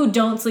people who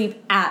don't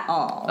sleep at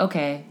all.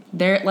 Okay.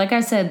 They're, like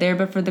I said, there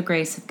but for the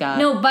grace of God.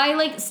 No,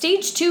 by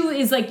stage 2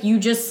 is you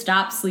just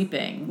stop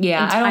sleeping.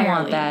 Yeah, entirely, I don't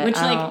want that. Which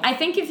I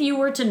think if you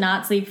were to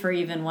not sleep for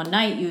even one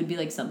night, you would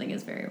be something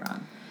is very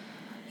wrong.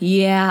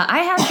 Yeah,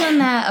 I have done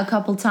that a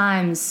couple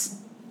times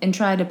and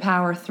tried to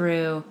power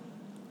through.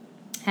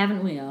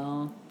 Haven't we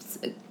all?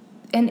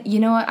 And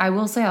you know what? I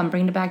will say, I'm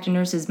bringing it back to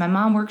nurses. My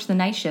mom works the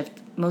night shift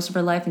most of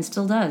her life and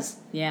still does.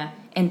 Yeah.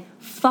 And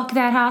fuck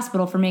that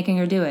hospital for making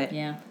her do it.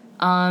 Yeah.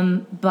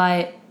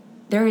 But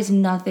there is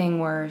nothing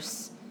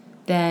worse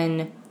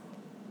than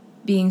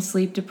being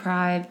sleep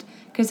deprived.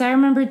 Because I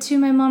remember, too,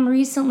 my mom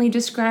recently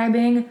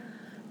describing,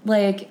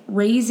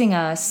 raising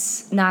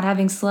us, not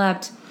having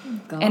slept,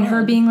 God. and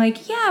her being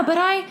yeah, but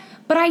I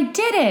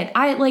did it.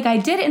 I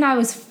did it and I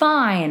was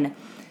fine.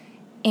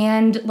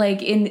 And,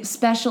 in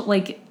special,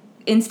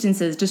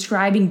 instances,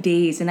 describing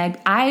days. And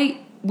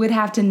I would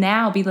have to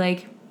now be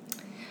like,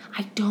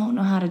 I don't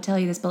know how to tell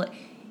you this, but like,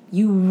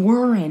 you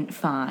weren't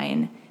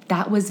fine.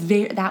 That was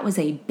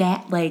a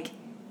bad, like,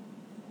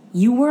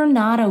 you were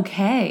not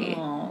okay.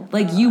 Oh,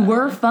 like, you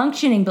were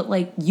functioning, but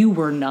like, you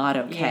were not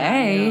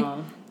okay. Yeah, I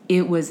know.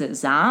 It was a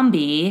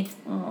zombie.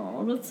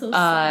 Oh, that's so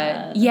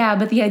sad. Yeah,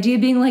 but the idea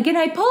being like, and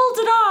I pulled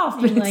it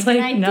off. But it's like,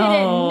 and I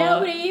no. didn't.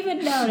 Nobody even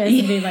noticed.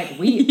 And being like,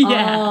 we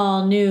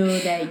all knew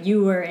that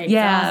you were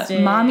exhausted.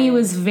 Yeah, mommy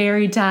was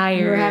very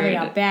tired. You were having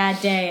a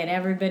bad day, and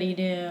everybody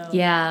knew.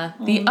 Yeah.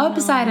 The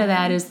upside of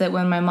that is that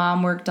when my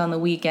mom worked on the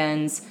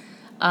weekends,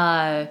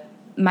 my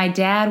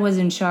dad was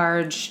in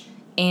charge,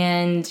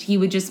 and he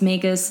would just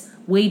make us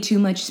way too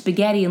much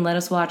spaghetti and let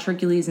us watch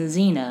Hercules and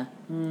Xena.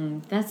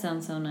 That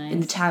sounds so nice.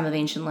 In the time of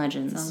ancient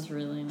legends. Sounds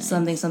really nice.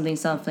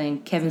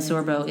 Something. Kevin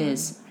Sorbo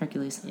is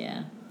Hercules.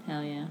 Yeah.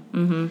 Hell yeah.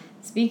 Mm-hmm.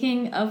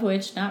 Speaking of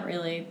which, not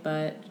really,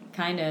 but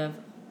kind of,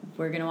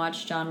 we're going to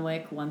watch John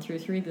Wick 1 through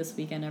 3 this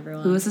weekend,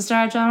 everyone. Who is the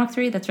star of John Wick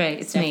 3? That's right.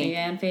 It's Stephanie me.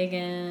 Van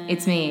Fagan.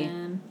 It's me.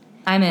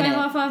 I'm in it.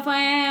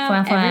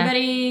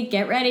 Everybody,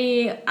 get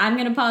ready. I'm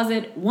going to pause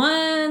it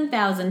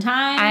 1,000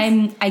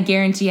 times. I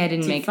guarantee I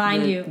didn't make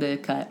the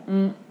cut.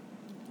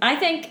 I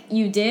think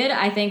you did.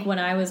 I think when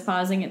I was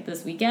pausing it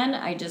this weekend,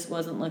 I just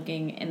wasn't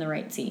looking in the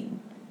right scene.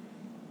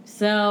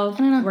 So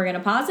we're going to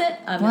pause it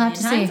a million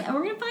times, and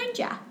we're going to find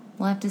ya.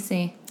 We'll have to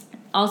see.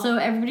 Also,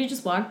 everybody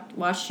just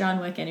watch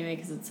John Wick anyway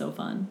because it's so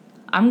fun.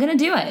 I'm going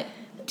to do it.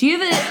 Do you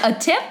have a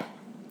tip?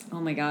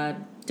 Oh my god.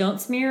 Don't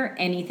smear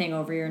anything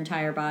over your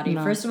entire body.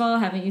 No. First of all,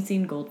 haven't you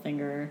seen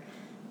Goldfinger?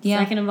 Yeah.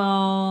 Second of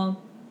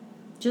all,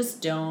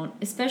 just don't.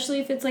 Especially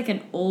if it's like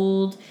an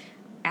old,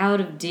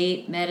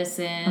 out-of-date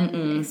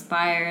medicine,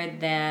 expired,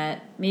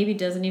 that maybe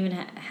doesn't even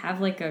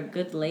have like a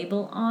good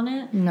label on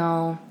it.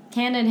 No.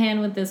 Hand in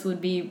hand with this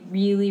would be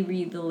really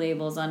read the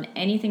labels on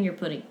anything you're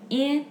putting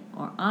in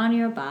or on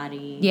your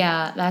body.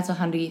 Yeah, that's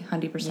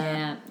 100%.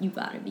 Yeah, you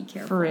gotta be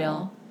careful. For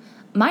real.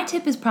 My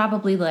tip is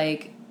probably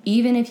like,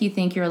 even if you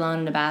think you're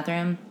alone in a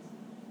bathroom,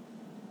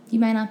 you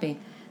might not be.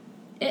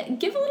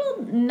 Give a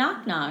little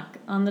knock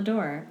on the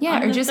door. Yeah,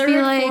 on or the just third,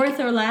 be like, fourth,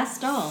 or last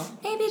stall.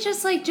 Maybe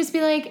just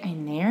be like,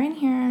 I'm there in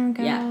here, ghost.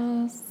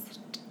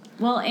 Yeah.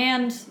 Well,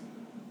 and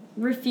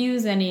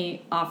refuse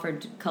any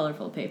offered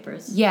colorful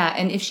papers. Yeah,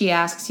 and if she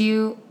asks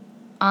you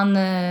on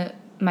the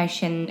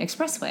Maishin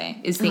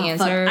Expressway, is the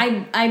answer.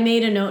 Fuck. I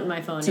made a note in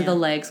my phone to the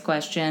legs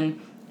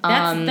question.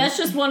 That's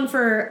just one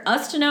for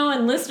us to know,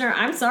 and listener,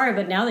 I'm sorry,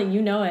 but now that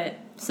you know it,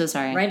 so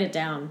sorry. Write it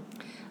down.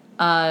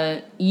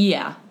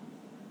 Yeah.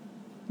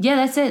 Yeah,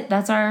 that's it.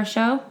 That's our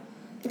show.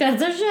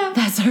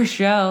 That's our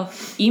show.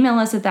 Email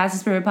us at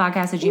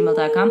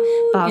that'saspiritpodcast@gmail.com.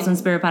 Follow us on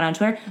Spirit Pod on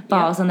Twitter.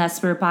 Follow us on That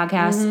Spirit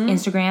Podcast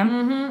Instagram.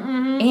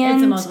 And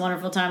it's the most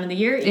wonderful time of the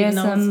year, even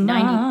though it's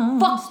 90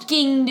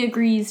 fucking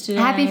degrees today.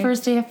 Happy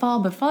first day of fall,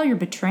 but fall, you're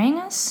betraying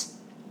us.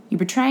 You're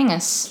betraying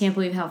us. Can't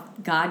believe how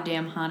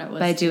goddamn hot it was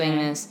by today. doing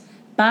this.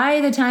 By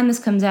the time this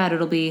comes out,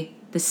 it'll be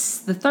the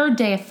third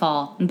day of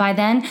fall. And by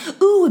then,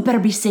 it better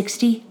be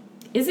 60.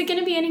 Is it going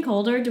to be any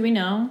colder? Do we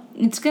know?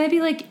 It's going to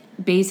be like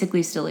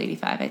basically still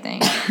 85, I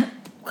think.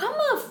 Come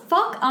the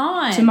fuck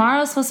on.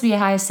 Tomorrow's supposed to be a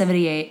high of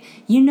 78.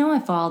 You know I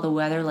follow the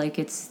weather like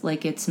it's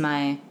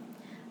my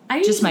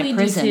just my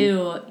prison. Do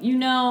too. You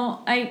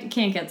know, I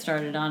can't get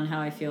started on how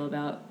I feel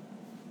about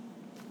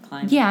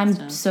climate. Yeah, I'm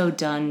stuff. so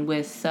done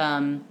with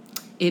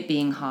it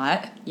being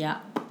hot.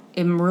 Yeah.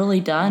 I'm really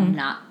done.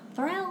 Not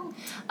thrilled.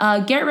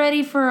 Get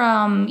ready for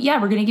we're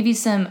gonna give you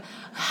some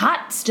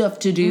hot stuff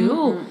to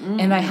do,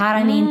 and by hot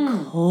I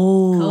mean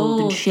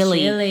cold and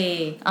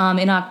chilly.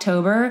 In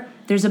October,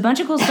 there's a bunch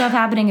of cool stuff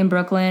happening in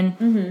Brooklyn.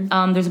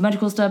 There's a bunch of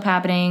cool stuff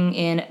happening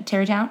in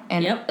Tarrytown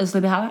and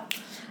Sleepy-Hollow,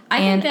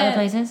 and other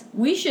places.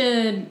 We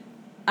should.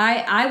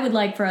 I would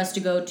like for us to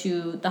go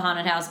to the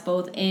haunted house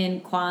both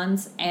in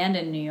Queens and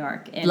in New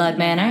York. In Blood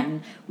Manor.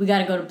 We got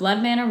to go to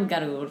Blood Manor. We got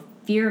to go to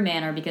Fear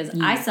Manor because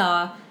I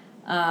saw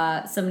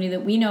somebody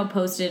that we know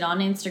posted on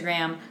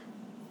Instagram.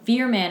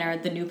 Fear Manor,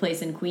 the new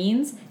place in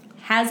Queens,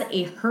 has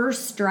a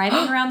hearse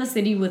driving around the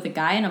city with a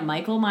guy in a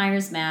Michael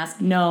Myers mask.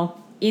 No.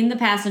 In the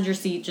passenger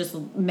seat, just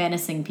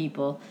menacing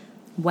people.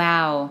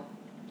 Wow.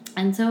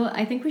 And so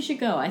I think we should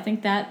go. I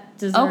think that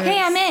deserves... Okay,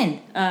 I'm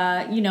in.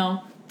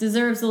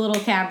 Deserves a little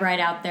cab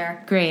ride out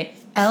there. Great.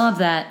 I love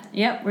that.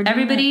 Yep, we're doing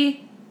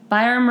Everybody,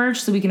 buy our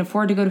merch so we can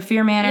afford to go to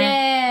Fear Manor.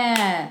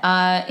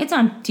 Yeah. It's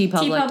on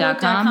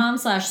tpublic.com.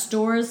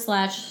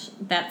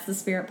 tpublic.com/stores/That's the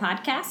Spirit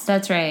Podcast.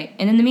 That's right.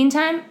 And in the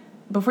meantime,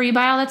 before you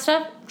buy all that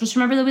stuff, just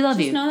remember that we love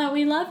you. Just know that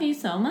we love you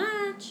so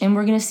much. And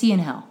we're going to see you in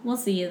hell. We'll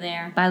see you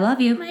there. Bye,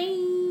 love you.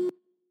 Bye.